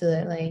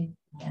 absolutely.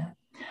 Yeah.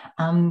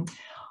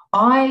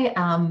 I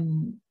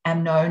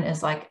am known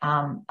as like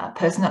a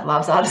person that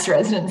loves artist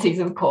residencies,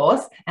 of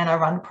course, and I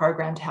run a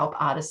program to help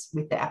artists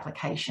with their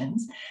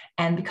applications.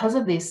 And because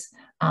of this,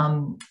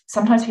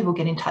 sometimes people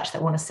get in touch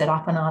that want to set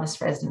up an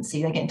artist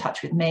residency. They get in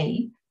touch with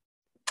me,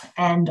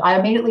 and I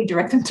immediately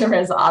direct them to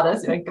Res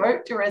Artis. Go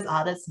to Res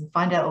Artis and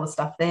find out all the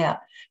stuff there.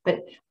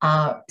 But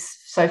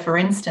so, for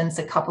instance,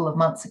 a couple of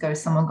months ago,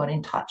 someone got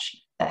in touch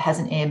that has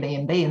an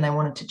Airbnb and they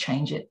wanted to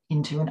change it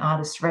into an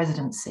artist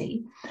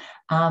residency.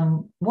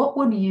 What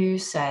would you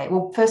say?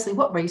 Well, firstly,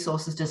 what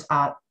resources does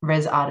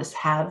Res Artis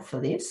have for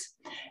this?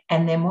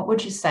 And then what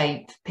would you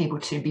say for people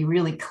to be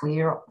really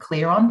clear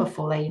on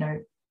before they,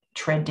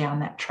 tread down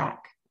that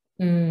track?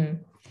 Yeah,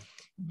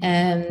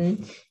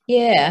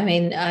 I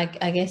mean,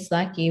 I guess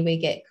like you, we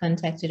get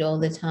contacted all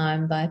the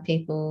time by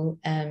people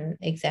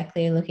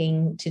exactly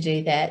looking to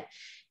do that.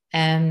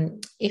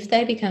 If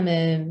they become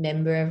a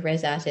member of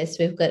Res Artis,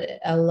 we've got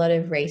a lot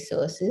of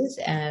resources.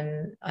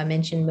 I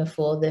mentioned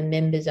before the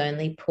members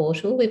only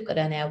portal we've got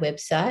on our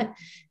website,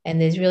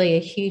 and there's really a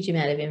huge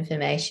amount of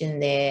information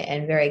there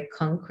and very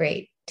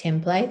concrete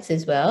templates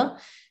as well.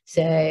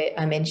 So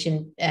I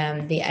mentioned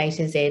the A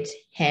to Z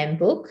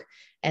handbook,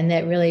 and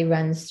that really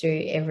runs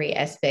through every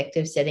aspect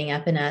of setting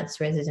up an arts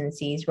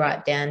residencies,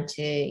 right down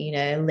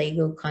to,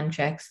 legal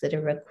contracts that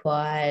are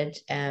required,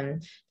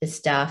 the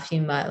staff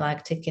you might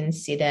like to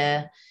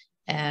consider,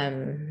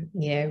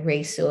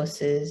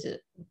 resources,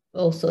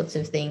 all sorts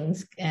of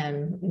things,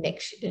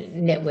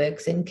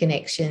 networks and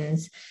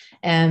connections.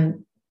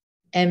 And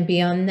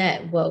beyond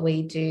that, what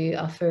we do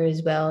offer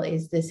as well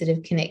is the sort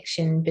of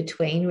connection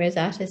between Res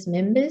Artis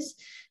members,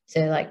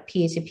 so like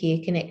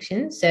peer-to-peer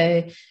connection.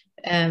 So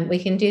we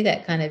can do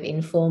that kind of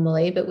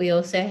informally, but we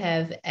also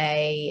have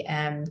a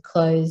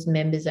closed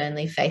members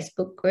only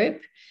Facebook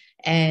group.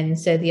 And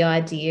so the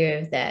idea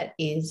of that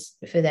is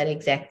for that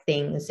exact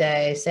thing.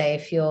 So say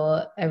if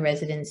you're a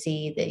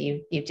residency that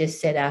you've just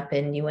set up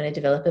and you want to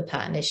develop a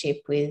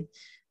partnership with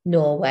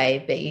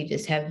Norway, but you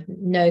just have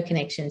no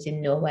connections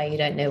in Norway, you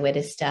don't know where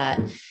to start,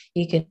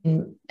 you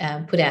can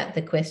put out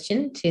the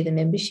question to the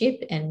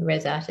membership, and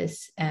Res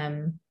Artis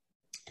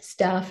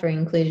staff are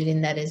included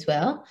in that as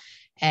well.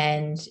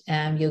 And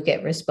you'll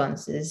get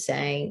responses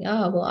saying,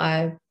 oh, well,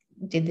 I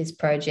did this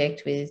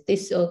project with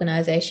this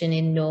organisation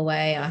in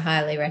Norway. I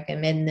highly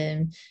recommend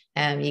them.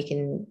 You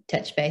can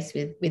touch base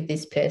with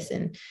this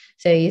person.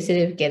 So you're sort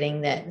of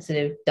getting that sort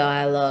of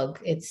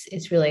dialogue.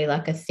 It's really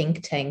like a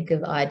think tank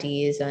of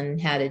ideas on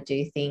how to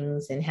do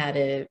things and how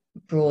to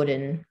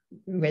broaden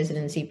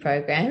residency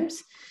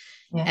programs.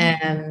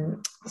 Yeah.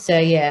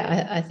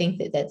 I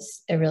think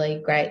that's a really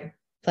great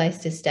place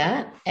to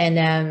start.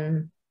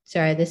 And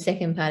sorry, the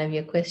second part of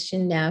your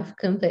question now I've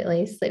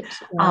completely slipped.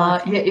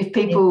 If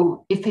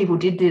people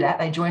did do that,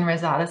 they join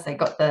Res Artis, they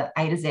got the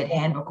A to Z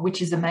handbook,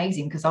 which is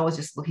amazing because I was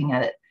just looking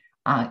at it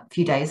a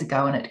few days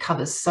ago, and it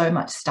covers so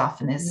much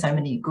stuff and there's so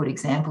many good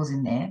examples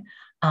in there.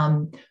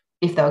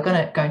 If they were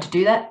going to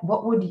do that,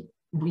 what would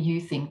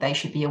you think they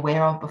should be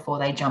aware of before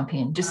they jump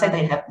in? Just say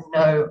they have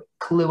no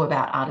clue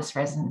about artist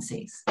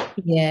residencies.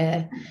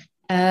 Yeah.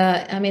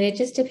 I mean, it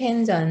just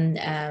depends on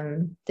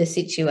the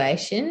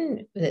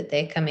situation that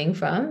they're coming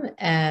from.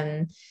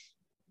 Some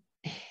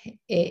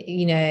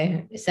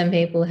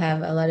people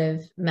have a lot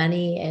of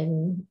money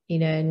and,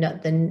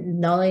 not the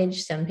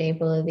knowledge. Some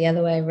people are the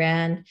other way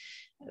around.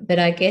 But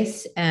I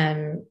guess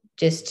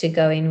just to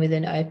go in with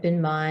an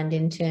open mind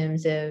in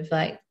terms of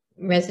like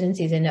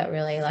residencies are not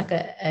really like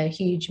a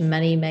huge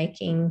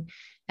money-making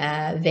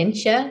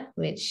venture,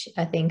 which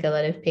I think a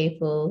lot of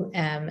people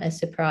are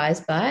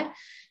surprised by.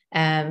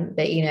 But,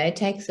 it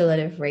takes a lot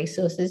of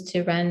resources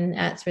to run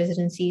arts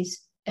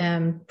residencies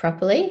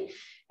properly.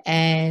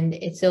 And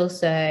it's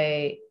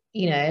also,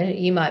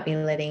 you might be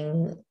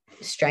letting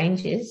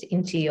strangers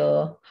into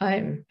your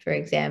home, for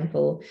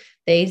example.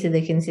 These are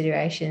the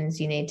considerations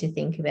you need to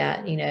think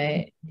about,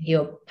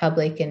 your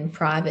public and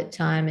private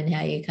time and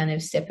how you kind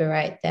of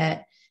separate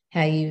that,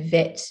 how you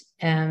vet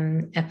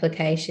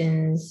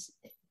applications,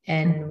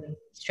 and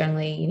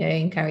strongly,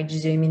 encourage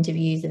Zoom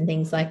interviews and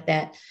things like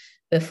that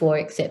before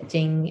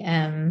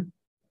accepting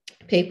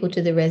people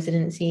to the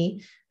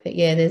residency. But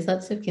yeah, there's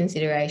lots of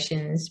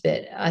considerations,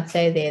 but I'd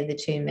say they're the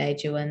two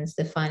major ones,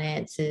 the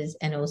finances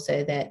and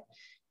also that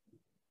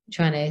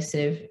trying to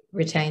sort of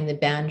retain the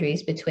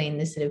boundaries between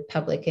the sort of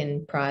public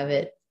and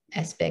private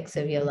aspects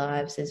of your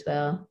lives as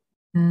well.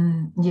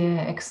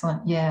 Yeah,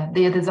 excellent. Yeah,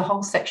 there's a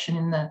whole section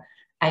in the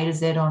A to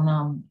Z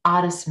on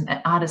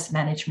artist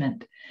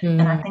management.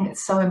 And I think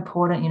it's so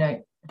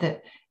important,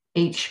 that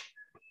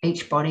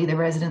each body, the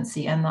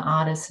residency and the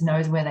artist,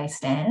 knows where they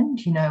stand,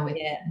 with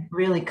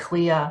really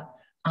clear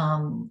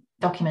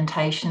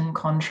documentation,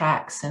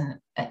 contracts, and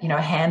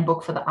a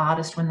handbook for the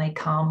artist when they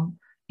come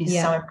is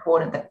so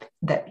important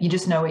that you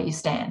just know where you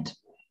stand.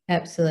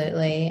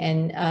 Absolutely.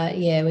 And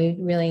we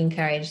really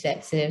encourage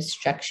that sort of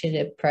structured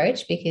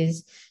approach,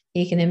 because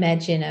you can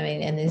imagine, I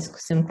mean, and there's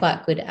some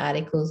quite good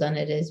articles on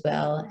it as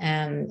well,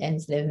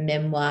 and sort of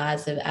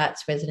memoirs of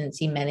arts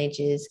residency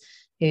managers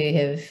who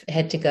have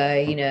had to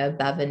go,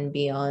 above and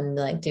beyond,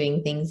 like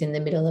doing things in the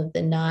middle of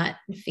the night,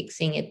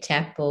 fixing a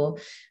tap or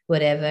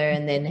whatever,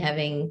 and then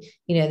having,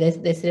 they're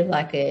sort of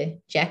like a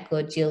Jack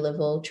or Jill of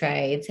all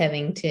trades,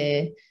 having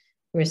to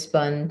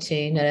respond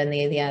to not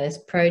only the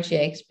artist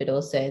project, but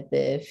also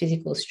the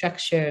physical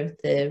structure of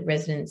the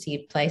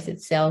residency place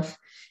itself,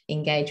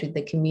 engage with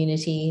the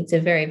community. It's a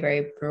very,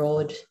 very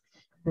broad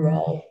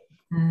role.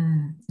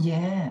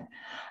 Yeah.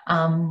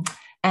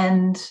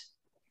 And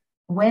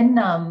when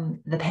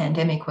the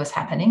pandemic was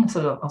happening,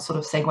 I'll sort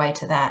of segue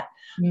to that.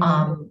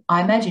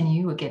 I imagine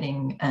you were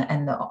getting,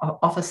 and the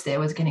office there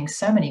was getting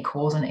so many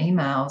calls and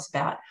emails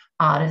about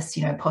artists,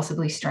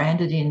 possibly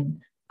stranded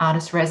in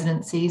artist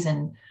residencies,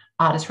 and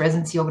artist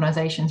residency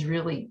organisations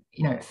really,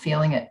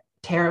 feeling it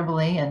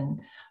terribly,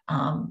 and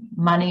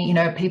money,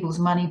 people's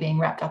money being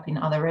wrapped up in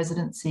other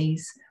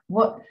residencies.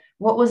 What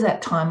was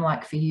that time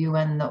like for you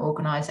and the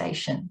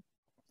organisation?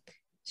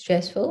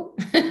 Stressful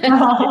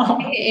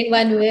in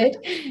one word.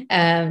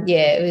 Yeah,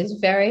 it was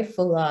very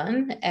full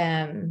on.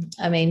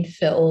 I mean,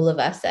 for all of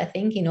us, I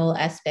think, in all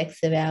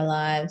aspects of our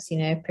lives,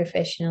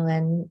 professional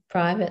and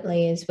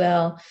privately as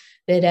well.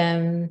 But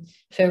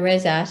for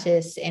Res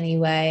Artis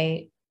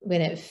anyway,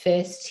 when it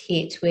first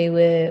hit, we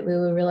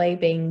were really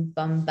being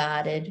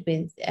bombarded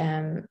with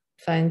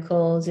phone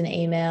calls and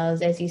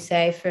emails, as you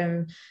say,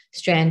 from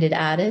stranded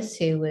artists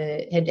who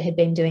had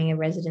been doing a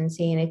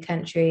residency in a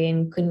country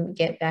and couldn't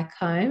get back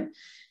home.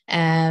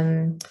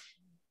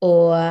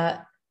 Or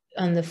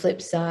on the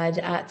flip side,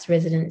 arts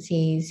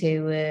residencies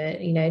who were,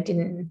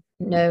 didn't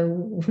know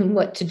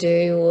what to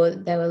do, or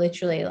they were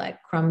literally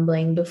like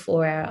crumbling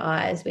before our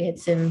eyes. We had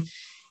some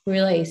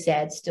really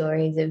sad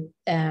stories of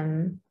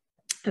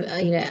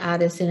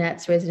artists and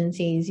arts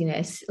residencies,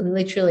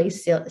 literally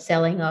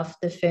selling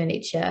off the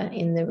furniture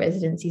in the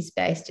residency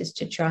space just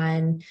to try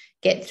and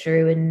get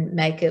through and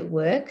make it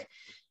work.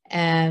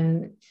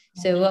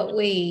 So what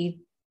we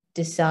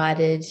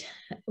decided,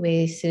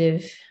 we sort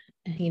of,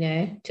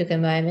 took a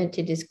moment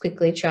to just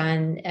quickly try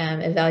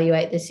and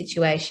evaluate the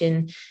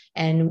situation,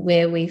 and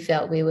where we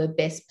felt we were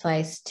best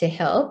placed to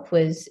help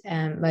was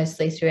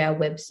mostly through our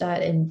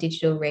website and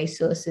digital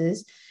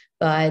resources,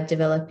 by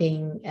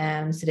developing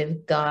sort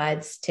of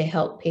guides to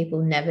help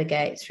people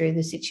navigate through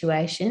the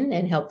situation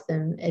and help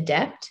them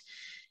adapt.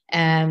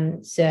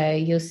 So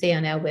you'll see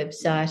on our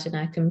website, and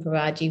I can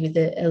provide you with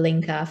a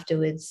link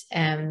afterwards,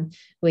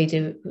 we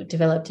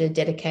developed a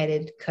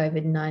dedicated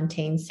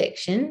COVID-19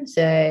 section,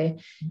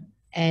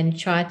 and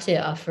try to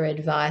offer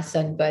advice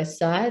on both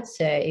sides.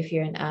 So if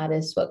you're an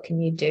artist, what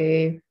can you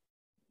do?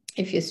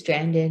 If you're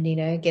stranded,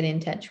 get in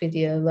touch with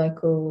your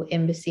local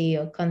embassy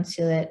or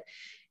consulate.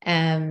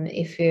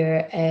 If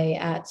you're a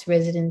arts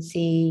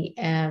residency,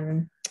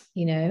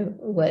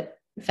 what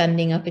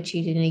funding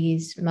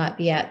opportunities might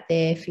be out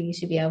there for you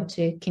to be able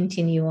to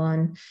continue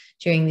on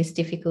during this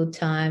difficult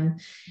time.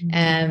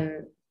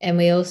 And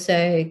we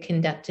also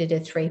conducted a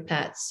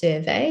 3-part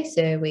survey.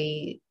 So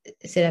we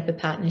set up a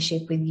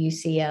partnership with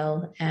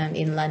UCL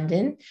in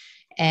London,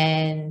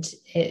 and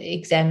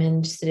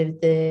examined sort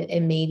of the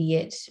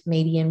immediate,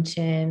 medium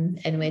term,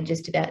 and we're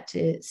just about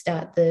to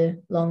start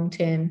the long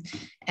term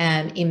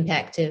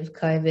impact of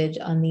COVID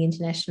on the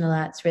international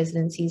arts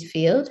residencies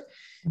field.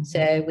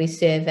 So we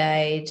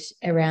surveyed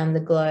around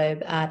the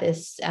globe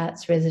artists,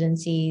 arts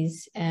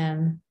residencies,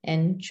 and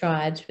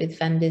tried with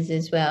funders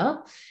as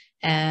well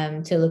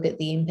to look at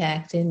the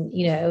impact. And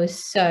it was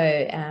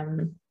so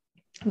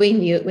we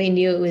knew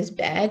it was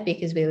bad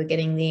because we were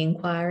getting the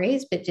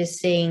inquiries, but just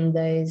seeing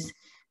those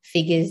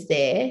figures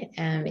there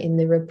in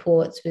the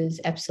reports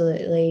was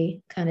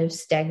absolutely kind of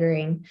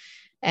staggering.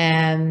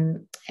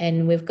 And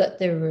we've got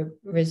the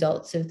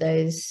results of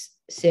those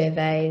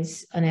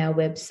surveys on our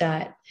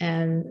website.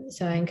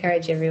 So I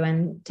encourage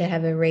everyone to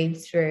have a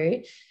read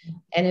through.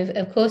 And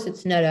of course,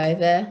 it's not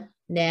over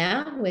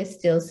now. We're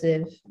still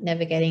sort of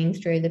navigating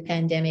through the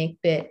pandemic,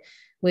 but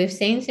we've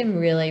seen some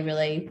really,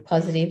 really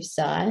positive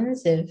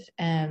signs of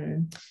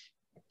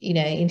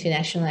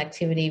international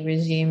activity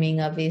resuming,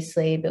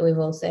 obviously, but we've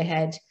also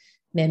had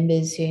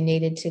members who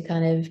needed to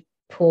kind of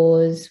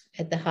pause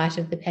at the height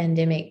of the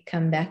pandemic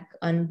come back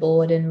on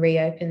board and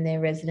reopen their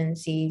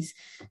residencies.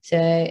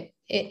 So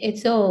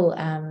it's all,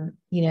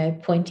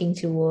 pointing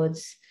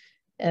towards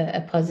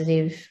a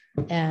positive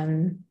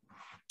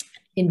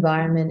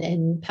environment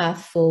and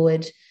path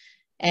forward.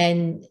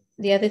 And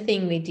the other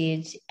thing we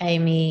did,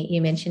 Amy,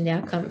 you mentioned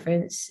our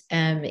conference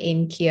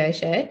in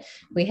Kyoto.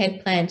 We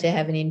had planned to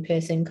have an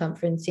in-person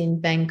conference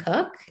in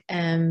Bangkok,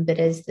 but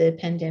as the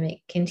pandemic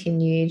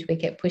continued, we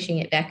kept pushing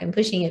it back,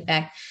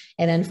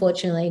 and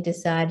unfortunately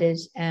decided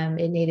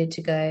it needed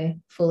to go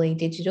fully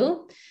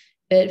digital.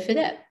 But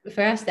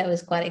for us, that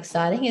was quite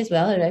exciting as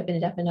well. It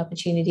opened up an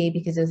opportunity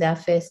because it was our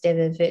first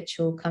ever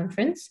virtual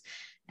conference.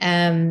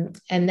 And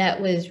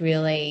that was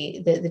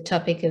really the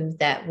topic of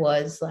that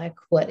was like,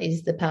 what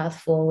is the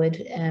path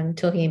forward?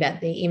 Talking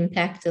about the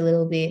impact a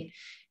little bit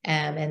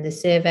and the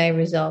survey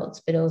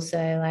results, but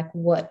also like,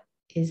 what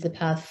is the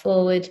path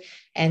forward,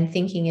 and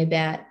thinking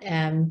about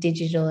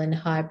digital and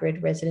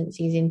hybrid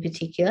residencies in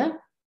particular.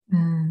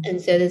 And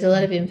so there's a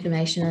lot of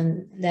information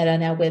on that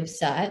on our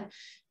website.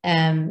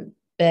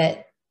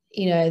 But,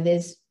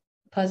 there's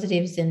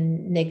positives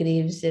and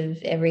negatives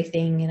of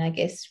everything. And I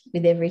guess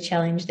with every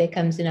challenge, there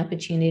comes an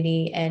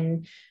opportunity.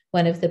 And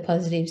one of the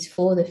positives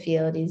for the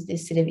field is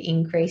this sort of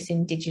increase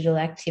in digital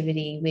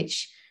activity,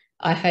 which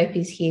I hope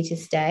is here to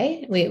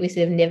stay. We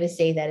sort of never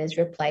see that as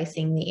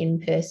replacing the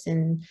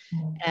in-person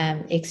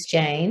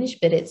exchange,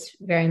 but it's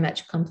very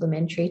much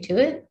complementary to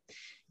it.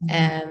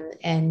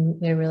 And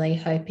we're really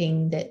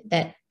hoping that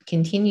that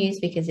continues,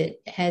 because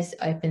it has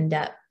opened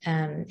up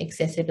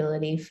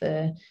accessibility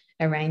for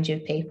a range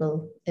of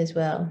people as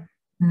well.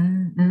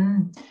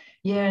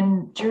 Yeah,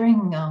 and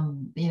during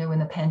when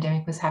the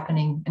pandemic was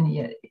happening, and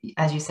yeah,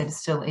 as you said, it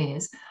still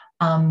is,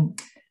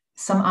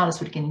 some artists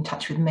would get in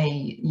touch with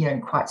me,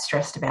 quite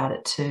stressed about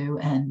it too,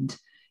 and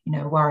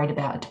worried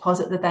about a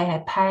deposit that they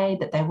had paid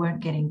that they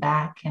weren't getting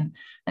back. And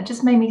it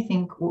just made me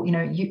think, well,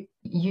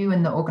 you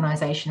and the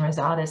organization Res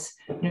Artis,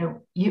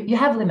 you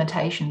have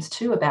limitations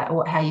too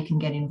about how you can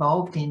get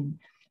involved in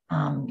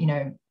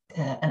an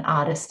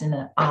artist and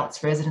an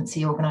arts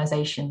residency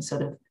organization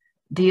sort of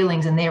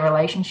dealings and their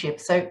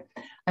relationships. So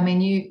I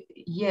mean,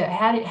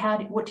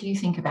 what do you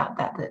think about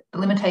that, the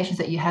limitations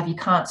that you have? You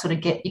can't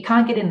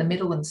get in the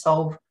middle and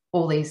solve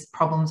all these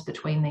problems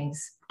between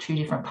these two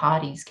different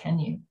parties, can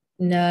you?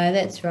 No,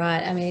 that's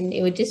right. I mean,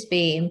 it would just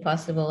be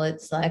impossible.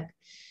 It's like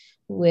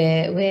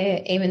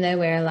we're even though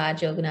we're a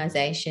large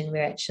organization,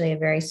 we're actually a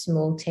very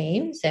small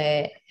team.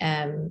 So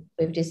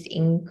we've just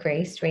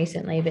increased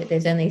recently, but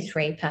there's only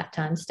 3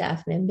 part-time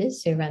staff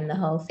members who run the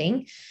whole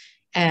thing.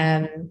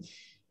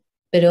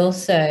 But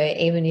also,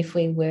 even if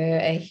we were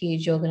a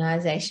huge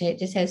organization, it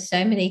just has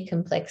so many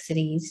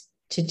complexities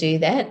to do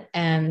that.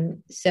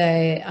 So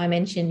I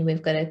mentioned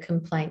we've got a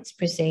complaints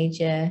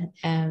procedure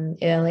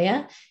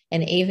earlier,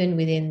 and even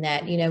within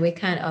that, we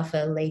can't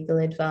offer legal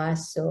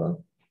advice or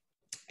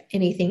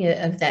anything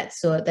of that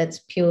sort. That's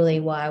purely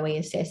why we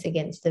assess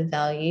against the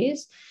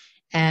values.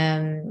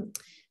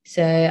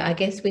 So I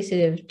guess we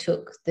sort of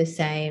took the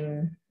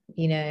same,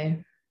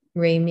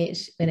 remit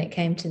when it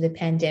came to the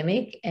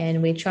pandemic,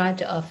 and we tried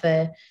to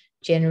offer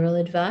general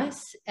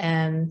advice.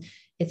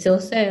 It's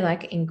also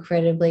like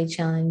incredibly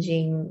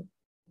challenging,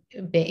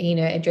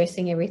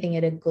 addressing everything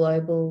at a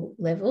global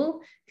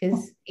level,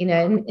 because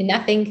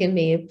nothing can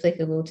be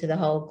applicable to the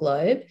whole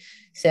globe.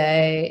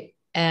 So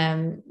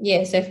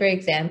so for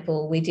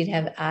example, we did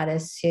have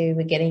artists who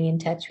were getting in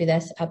touch with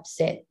us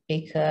upset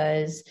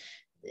because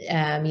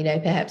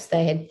perhaps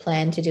they had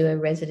planned to do a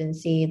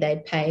residency,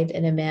 they'd paid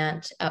an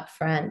amount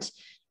upfront,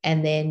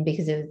 and then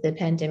because of the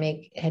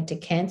pandemic had to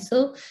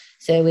cancel.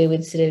 So we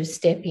would sort of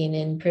step in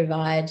and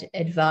provide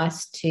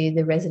advice to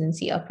the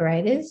residency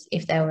operators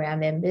if they were our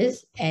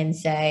members, and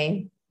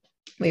say,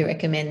 we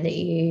recommend that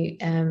you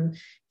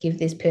give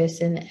this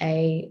person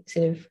a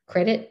sort of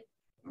credit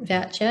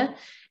voucher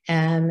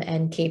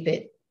and keep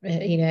it,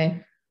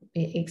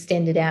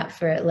 extended out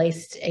for at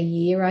least a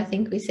year, I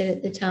think we said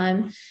at the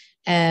time.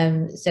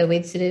 So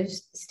we'd sort of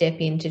step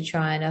in to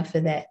try and offer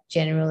that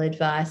general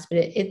advice, but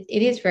it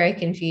is very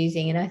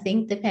confusing. And I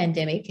think the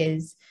pandemic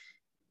has,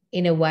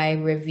 in a way,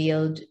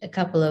 revealed a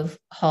couple of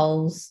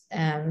holes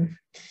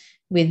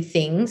with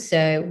things.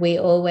 So we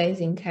always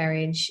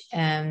encourage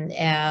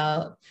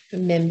our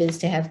members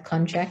to have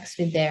contracts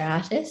with their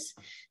artists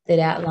that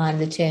outline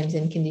the terms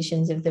and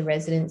conditions of the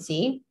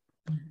residency.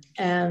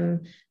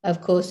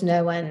 Of course,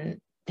 no one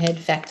had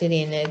factored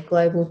in a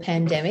global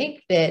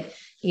pandemic, but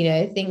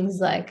things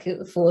like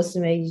force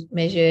measure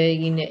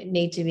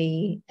need to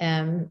be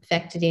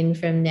factored in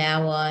from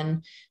now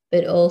on,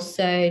 but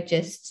also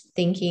just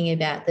thinking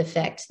about the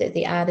fact that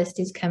the artist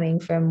is coming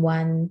from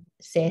one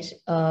set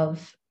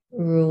of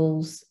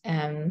rules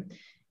and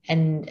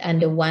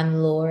under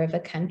one law of a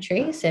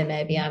country. So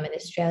maybe I'm an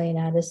Australian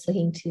artist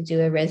looking to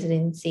do a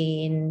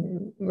residency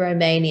in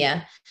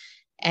Romania,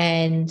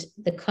 and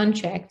the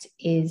contract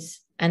is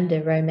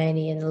under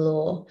Romanian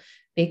law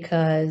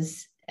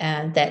because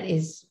that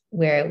is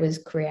where it was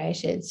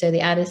created. So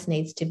the artist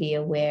needs to be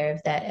aware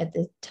of that at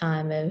the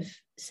time of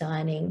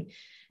signing.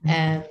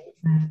 I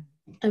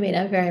mean,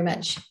 I very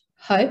much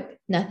hope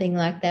nothing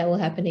like that will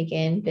happen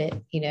again,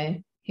 but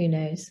who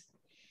knows?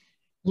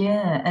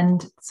 Yeah,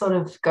 and sort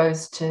of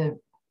goes to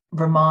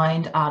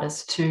remind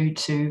artists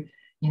to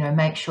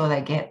make sure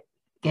they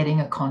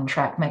getting a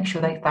contract, make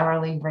sure they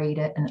thoroughly read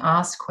it and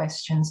ask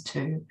questions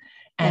too.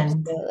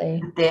 And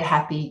Absolutely. they're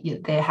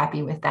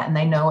happy with that, and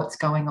they know what's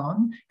going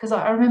on. Because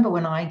I remember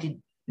when I did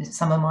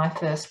some of my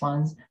first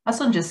ones, I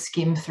sort of just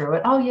skimmed through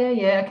it. Oh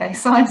yeah, okay,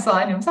 sign.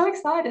 I'm so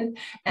excited.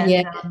 And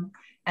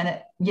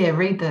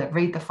read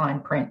the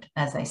fine print,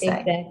 as they say.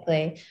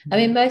 Exactly. I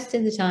mean, most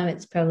of the time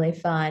it's probably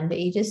fine, but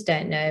you just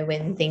don't know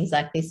when things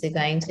like this are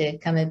going to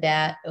come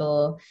about,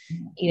 or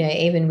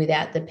even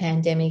without the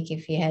pandemic,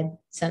 if you had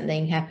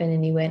something happen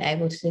and you weren't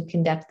able to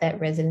conduct that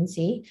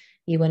residency,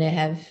 you want to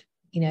have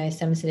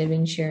some sort of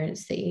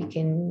insurance that you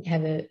can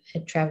have a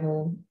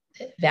travel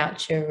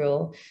voucher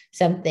or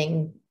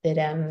something that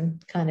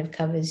kind of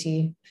covers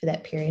you for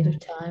that period of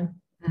time.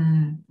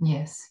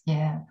 Yes,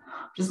 yeah.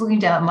 just looking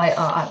down at my,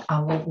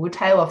 we'll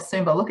tail off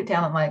soon, but look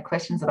down at my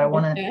questions that I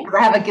want to, Okay.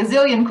 I have a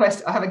gazillion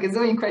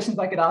questions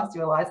I could ask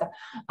you, Eliza.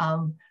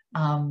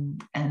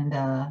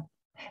 The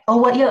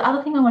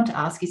other thing I want to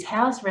ask is,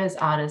 how's Res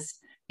Artis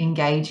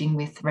engaging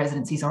with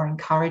residencies or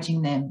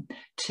encouraging them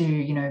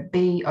to,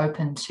 be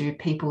open to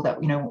people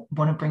that,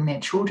 want to bring their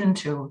children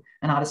to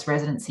an artist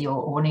residency,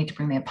 or need to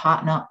bring their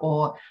partner,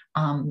 or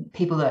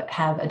people that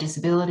have a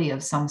disability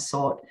of some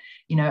sort.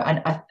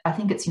 I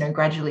think it's,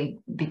 gradually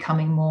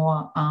becoming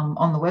more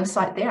on the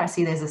website there. I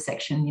see there's a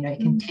section, you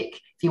can tick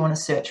if you want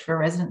to search for a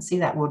residency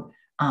that would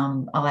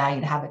allow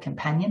you to have a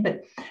companion.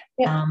 But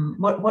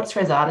what's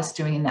Res Artis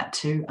doing in that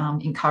to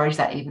encourage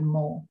that even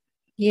more?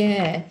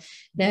 Yeah,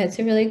 no, it's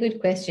a really good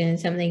question, and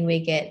something we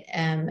get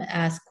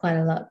asked quite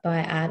a lot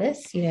by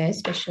artists,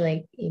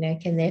 especially,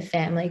 can their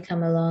family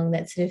come along,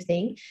 that sort of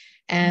thing.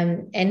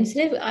 And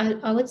sort of,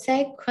 I would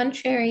say,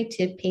 contrary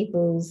to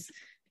people's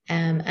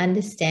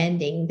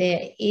understanding,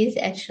 there is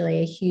actually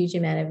a huge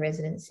amount of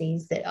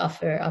residencies that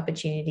offer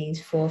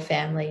opportunities for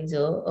families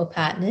or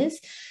partners.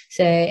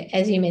 So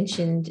as you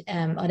mentioned,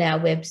 on our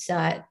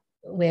website,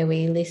 where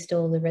we list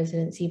all the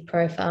residency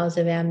profiles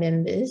of our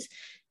members,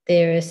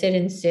 there are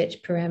certain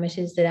search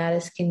parameters that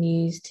artists can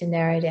use to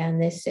narrow down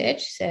their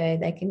search. So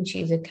they can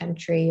choose a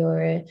country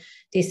or a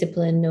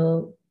discipline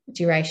or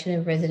duration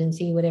of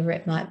residency, whatever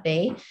it might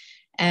be.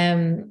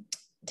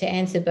 To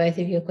answer both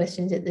of your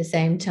questions at the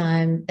same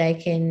time, they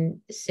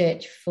can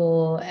search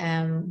for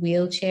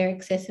wheelchair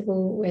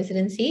accessible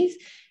residencies,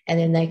 and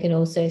then they can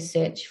also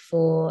search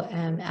for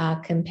our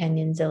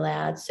companions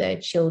allowed, so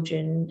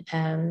children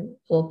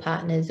or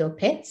partners or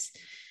pets.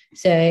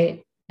 So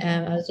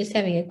I was just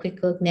having a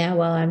quick look now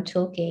while I'm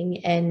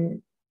talking,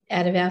 and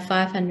out of our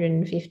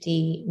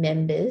 550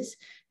 members,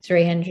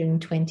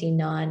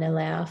 329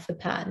 allow for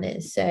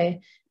partners. So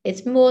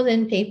it's more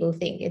than people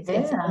think. It's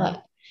a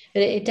lot.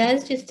 But it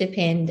does just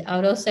depend. I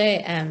would also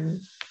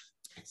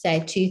say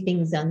two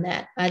things on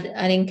that.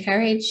 I'd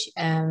encourage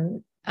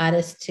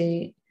artists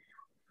to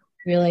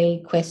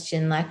really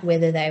question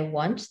whether they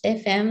want their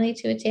family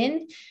to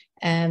attend.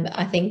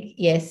 I think,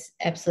 yes,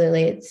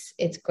 absolutely,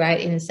 it's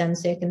great in some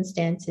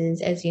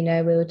circumstances. As you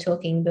know, we were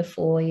talking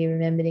before, you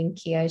remembered in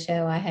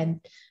Kyoto, I had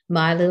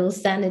my little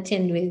son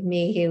attend with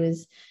me. He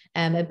was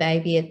a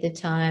baby at the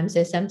time.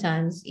 So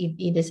sometimes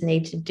you just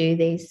need to do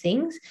these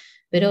things,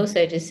 but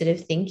also just sort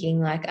of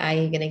thinking are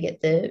you going to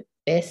get the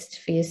best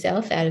for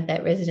yourself out of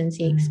that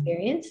residency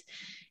experience?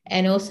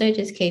 And also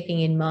just keeping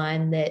in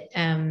mind that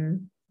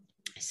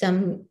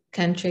some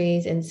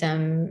countries and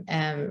some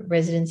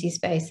residency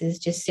spaces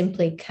just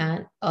simply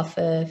can't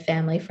offer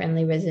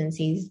family-friendly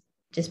residencies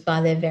just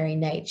by their very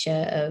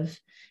nature of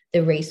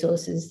the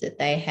resources that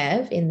they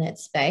have in that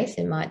space.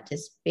 It might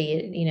just be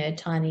a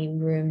tiny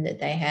room that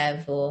they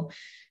have, or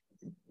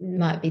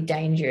might be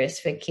dangerous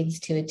for kids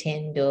to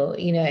attend, or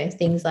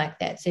things like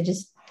that. So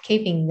just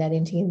keeping that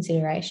into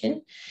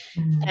consideration.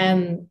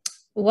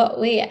 What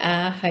we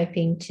are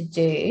hoping to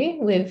do,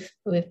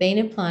 we've been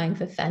applying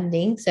for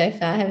funding so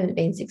far, haven't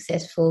been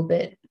successful,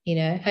 but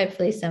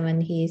hopefully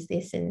someone hears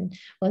this and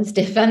wants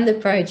to fund the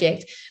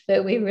project.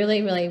 But we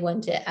really, really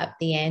want to up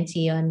the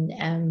ante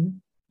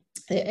on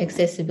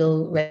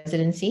accessible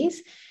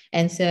residencies.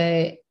 And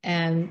so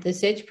the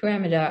search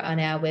parameter on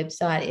our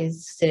website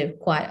is sort of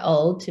quite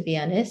old, to be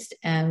honest.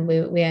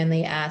 We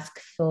only ask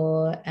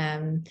for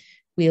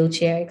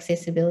wheelchair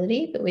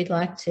accessibility, but we'd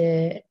like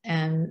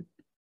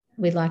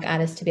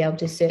artists to be able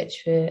to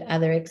search for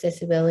other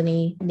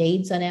accessibility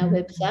needs on our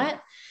website.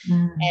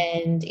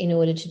 And in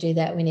order to do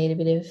that, we need a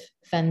bit of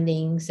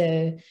funding.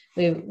 So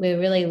we're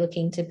really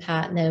looking to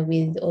partner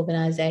with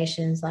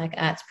organisations like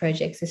Arts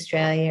Projects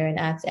Australia and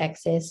Arts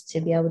Access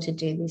to be able to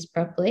do this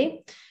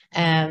properly.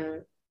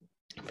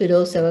 But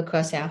also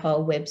across our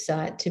whole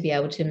website to be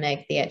able to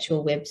make the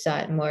actual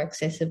website more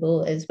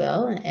accessible as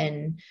well,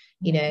 and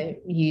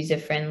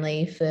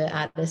user-friendly for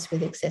artists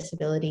with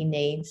accessibility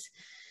needs.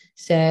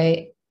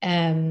 So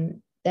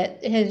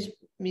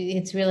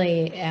it's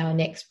really our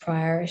next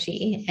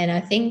priority. And I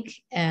think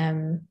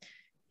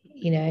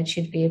it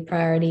should be a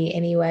priority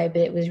anyway,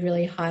 but it was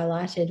really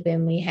highlighted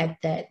when we had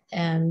that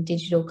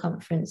digital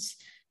conference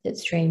that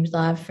streamed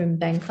live from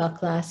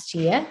Bangkok last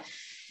year.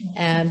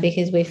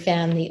 Because we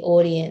found the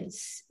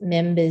audience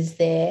members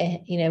there,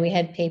 we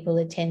had people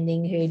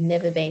attending who'd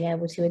never been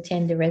able to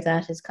attend a Res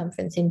Artis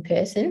conference in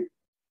person,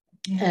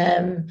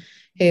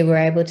 who were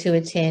able to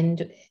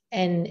attend.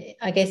 And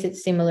I guess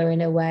it's similar in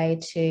a way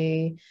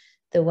to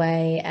the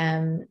way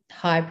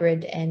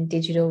hybrid and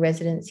digital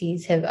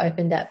residencies have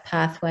opened up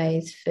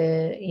pathways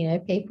for,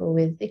 people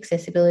with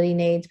accessibility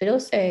needs, but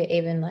also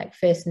even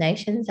First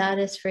Nations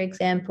artists, for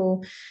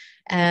example,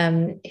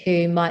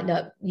 who might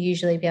not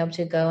usually be able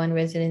to go on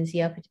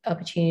residency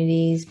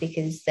opportunities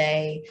because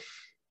they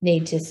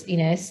need to,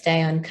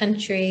 stay on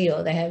country,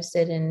 or they have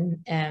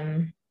certain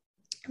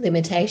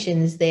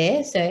limitations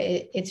there. So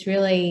it's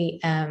really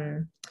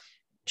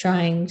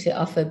trying to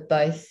offer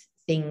both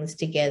things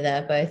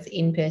together, both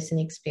in-person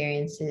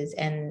experiences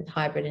and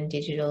hybrid and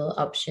digital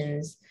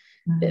options,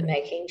 but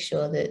making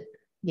sure that,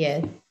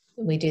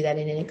 we do that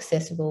in an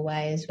accessible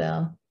way as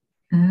well.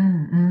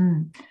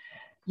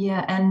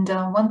 Yeah, and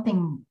one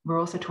thing we're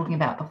also talking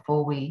about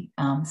before we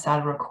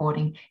started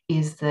recording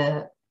is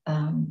the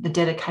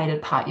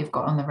dedicated part you've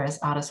got on the Res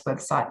Artis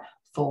website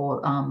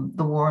for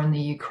the war in the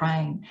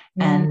Ukraine,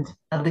 and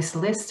this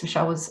list, which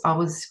I was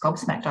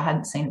gobsmacked, I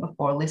hadn't seen it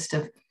before, a list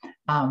of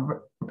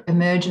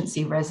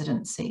emergency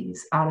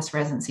residencies, artist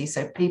residencies,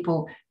 so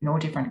people in all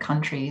different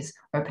countries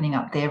opening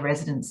up their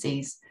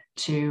residencies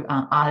to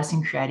artists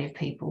and creative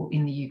people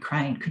in the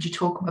Ukraine. Could you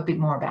talk a bit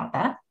more about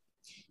that?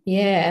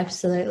 Yeah,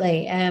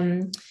 absolutely.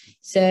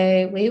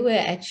 So we were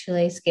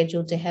actually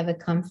scheduled to have a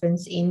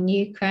conference in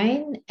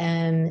Ukraine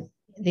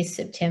this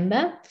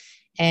September.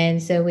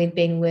 And so we'd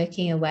been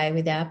working away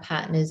with our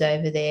partners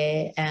over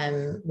there.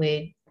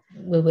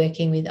 We're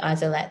working with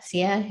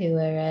Isolazia, who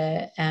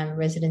are a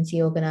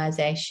residency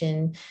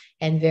organisation,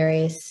 and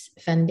various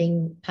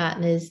funding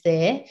partners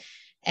there,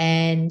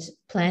 and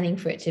planning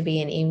for it to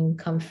be an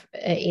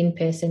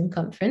in-person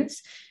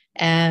conference.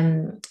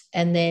 And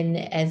then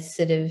as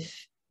sort of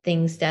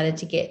things started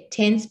to get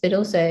tense, but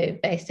also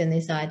based on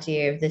this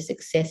idea of the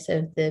success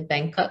of the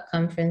Bangkok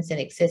conference and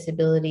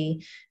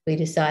accessibility, we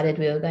decided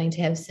we were going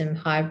to have some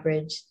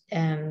hybrid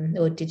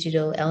or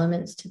digital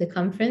elements to the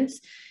conference.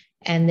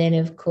 And then,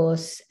 of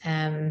course,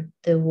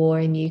 the war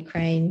in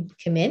Ukraine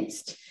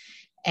commenced.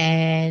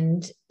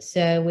 And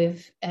so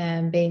we've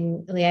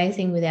been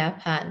liaising with our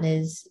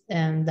partners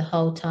the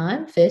whole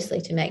time, firstly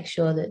to make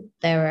sure that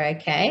they were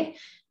okay.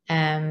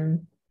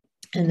 And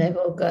they've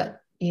all got,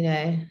 you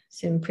know,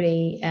 some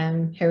pretty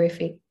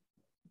horrific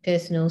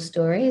personal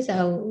stories,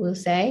 I will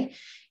say,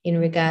 in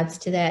regards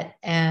to that.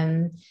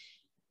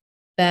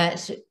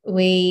 But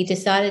we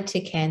decided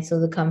to cancel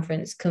the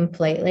conference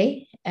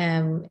completely,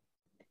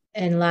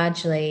 and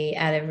largely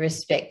out of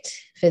respect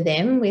for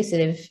them. We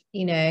sort of,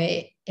 you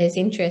know, as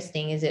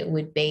interesting as it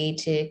would be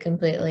to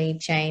completely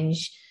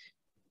change,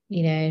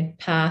 you know,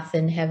 path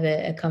and have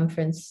a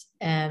conference,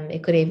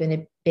 it could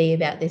even be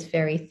about this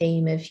very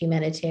theme of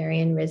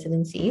humanitarian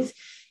residencies,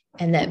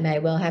 and that may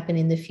well happen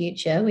in the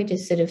future. We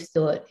just sort of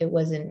thought it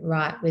wasn't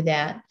right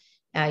without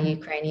our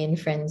Ukrainian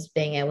friends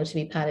being able to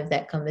be part of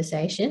that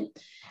conversation.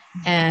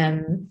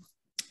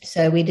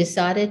 So we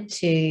decided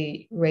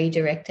to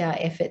redirect our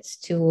efforts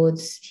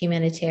towards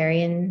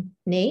humanitarian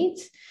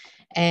needs.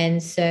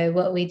 And so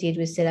what we did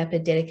was set up a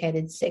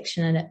dedicated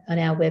section on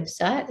our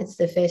website. It's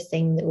the first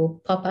thing that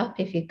will pop up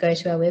if you go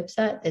to our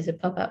website. There's a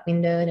pop-up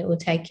window and it will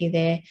take you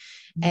there.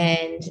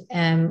 And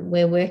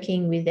we're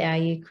working with our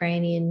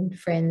Ukrainian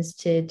friends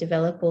to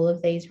develop all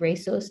of these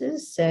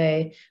resources.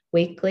 So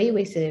weekly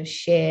we sort of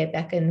share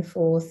back and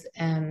forth,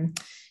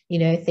 you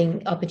know,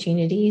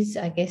 opportunities,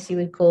 I guess you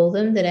would call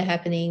them, that are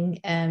happening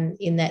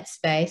in that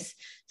space.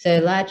 So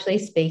largely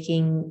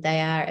speaking, they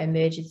are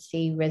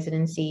emergency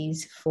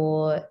residencies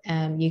for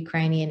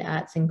Ukrainian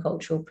arts and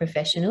cultural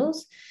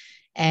professionals.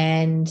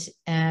 And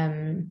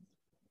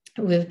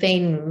we've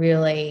been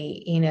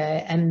really, you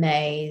know,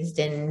 amazed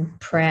and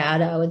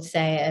proud, I would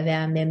say, of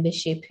our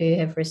membership who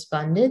have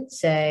responded.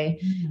 So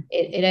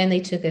it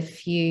only took a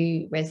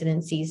few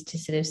residencies to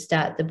sort of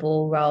start the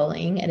ball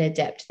rolling and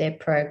adapt their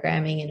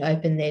programming and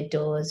open their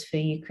doors for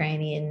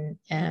Ukrainian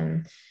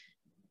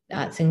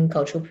arts and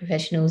cultural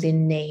professionals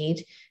in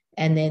need.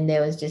 And then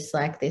there was just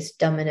like this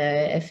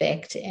domino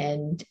effect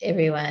and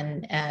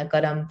everyone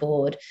got on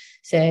board.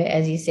 So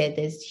as you said,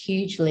 there's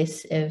huge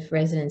lists of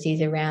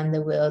residencies around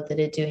the world that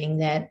are doing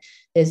that.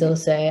 There's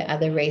also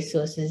other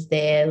resources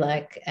there,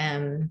 like,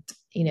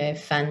 you know,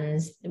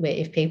 funds where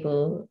if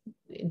people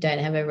don't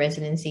have a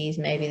residencies,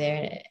 maybe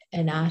they're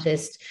an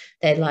artist,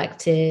 they'd like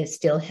to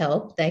still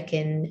help, they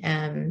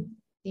can,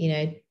 you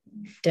know,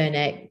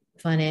 donate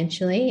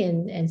financially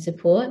and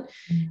support,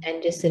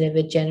 and just sort of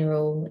a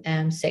general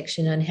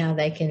section on how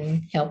they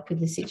can help with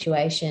the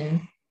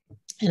situation.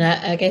 And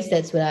I guess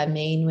that's what I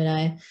mean when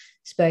I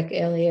spoke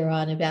earlier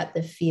on about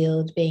the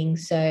field being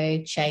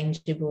so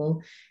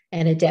changeable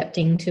and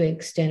adapting to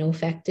external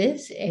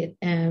factors.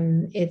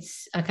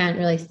 It's I can't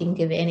really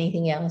think of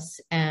anything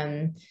else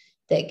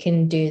that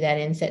can do that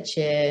in such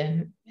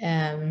a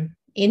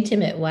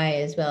intimate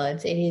way as well.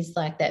 It is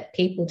like that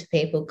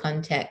people-to-people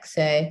contact.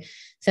 So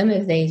some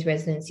of these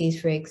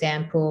residencies, for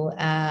example,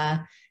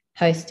 are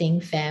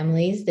hosting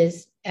families.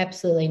 There's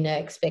absolutely no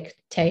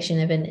expectation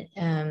of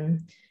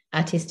an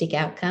artistic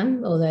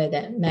outcome, although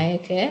that may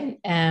occur.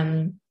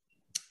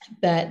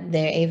 But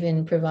they're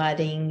even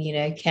providing, you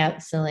know,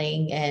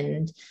 counselling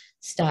and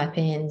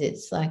stipends.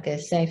 It's like a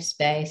safe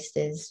space.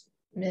 There's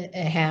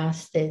a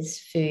house, there's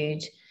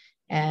food.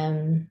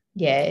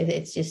 Yeah,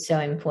 it's just so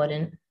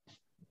important.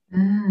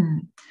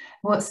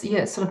 Well,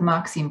 it sort of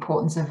marks the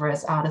importance of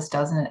Res Artis,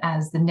 doesn't it,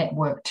 as the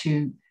network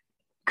to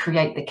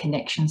create the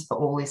connections for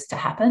all this to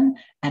happen,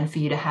 and for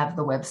you to have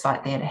the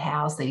website there to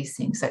house these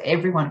things so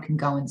everyone can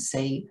go and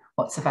see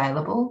what's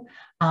available.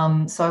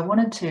 So I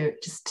wanted to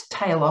just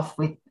tail off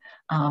with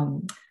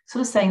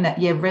sort of saying that,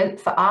 yeah,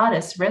 for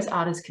artists, Res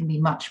Artis can be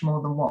much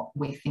more than what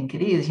we think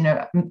it is. You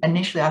know,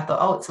 initially I thought,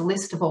 oh, it's a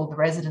list of all the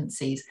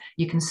residencies.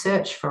 You can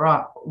search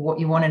for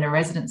what you want in a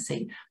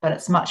residency, but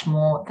it's much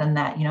more than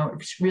that. You know,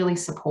 it's really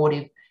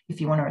supportive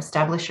if you want to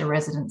establish a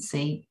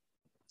residency,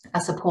 a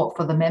support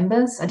for the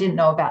members. I didn't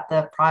know about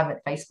the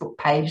private Facebook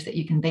page that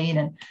you can be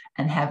in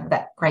and have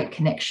that great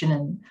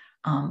connection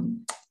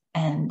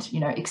and you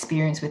know,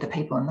 experience with the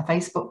people in the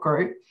Facebook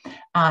group,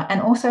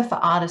 and also for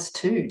artists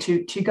too,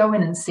 to go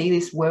in and see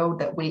this world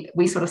that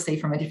we sort of see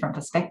from a different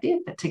perspective,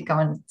 but to go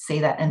and see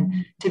that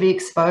and to be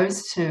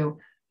exposed to,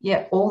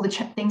 yeah, all the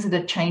things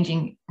that are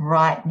changing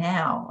right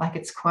now. Like,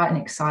 it's quite an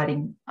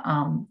exciting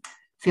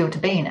field to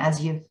be in,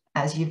 as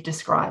you've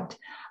described.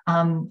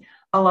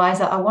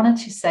 Eliza, I wanted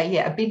to say,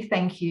 yeah, a big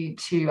thank you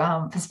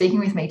for speaking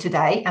with me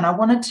today. And I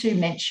wanted to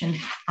mention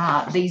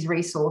these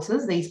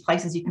resources, these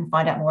places you can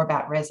find out more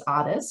about Res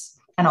Artis.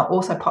 And I'll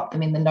also pop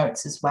them in the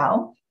notes as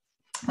well.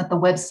 But the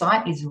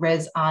website is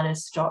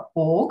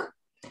resartis.org.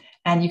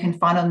 And you can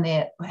find on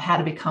there how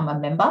to become a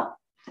member.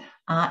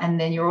 And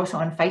then you're also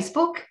on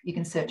Facebook. You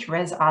can search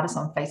Res Artis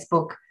on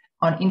Facebook,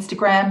 on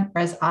Instagram,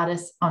 Res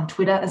Artis, on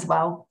Twitter as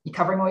well. You're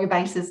covering all your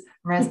bases,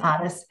 Res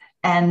Artis.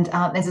 And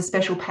there's a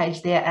special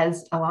page there,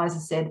 as Eliza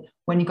said.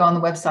 When you go on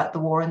the website, the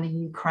war in the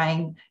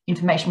Ukraine,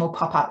 information will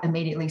pop up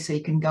immediately, so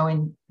you can go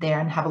in there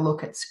and have a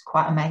look. It's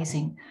quite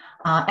amazing.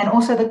 And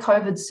also the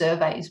COVID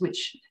surveys,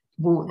 which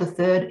the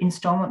third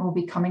instalment will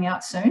be coming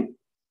out soon.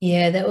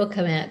 Yeah, that will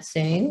come out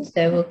soon.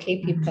 So we'll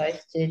keep you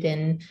posted.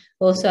 And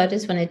also, I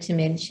just wanted to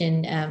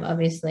mention,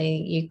 obviously,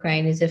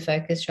 Ukraine is a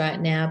focus right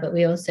now, but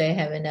we also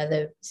have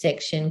another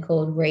section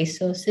called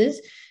resources,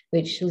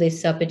 which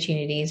lists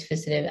opportunities for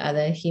sort of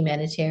other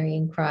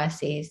humanitarian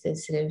crises.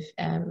 There's sort of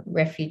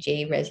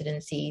refugee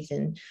residencies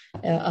and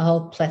a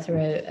whole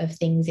plethora of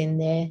things in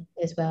there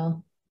as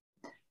well.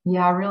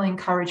 Yeah, I really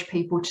encourage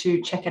people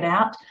to check it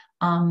out.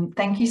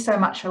 Thank you so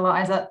much,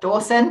 Eliza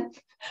Dawson.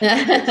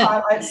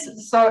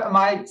 So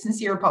my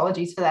sincere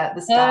apologies for that at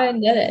the start.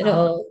 No, not at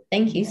all.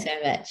 Thank you so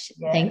much.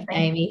 Yeah, Thanks,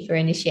 Amy, for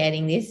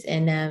initiating this.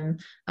 And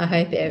I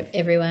hope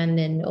everyone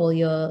and all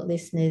your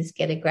listeners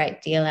get a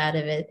great deal out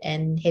of it,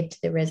 and head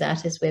to the Res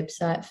Artis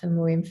website for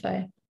more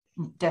info.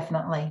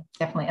 Definitely.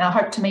 And I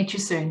hope to meet you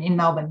soon in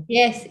Melbourne.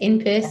 Yes,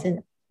 in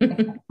person.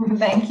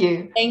 Thank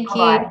you. Thank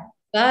you.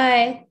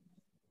 Bye.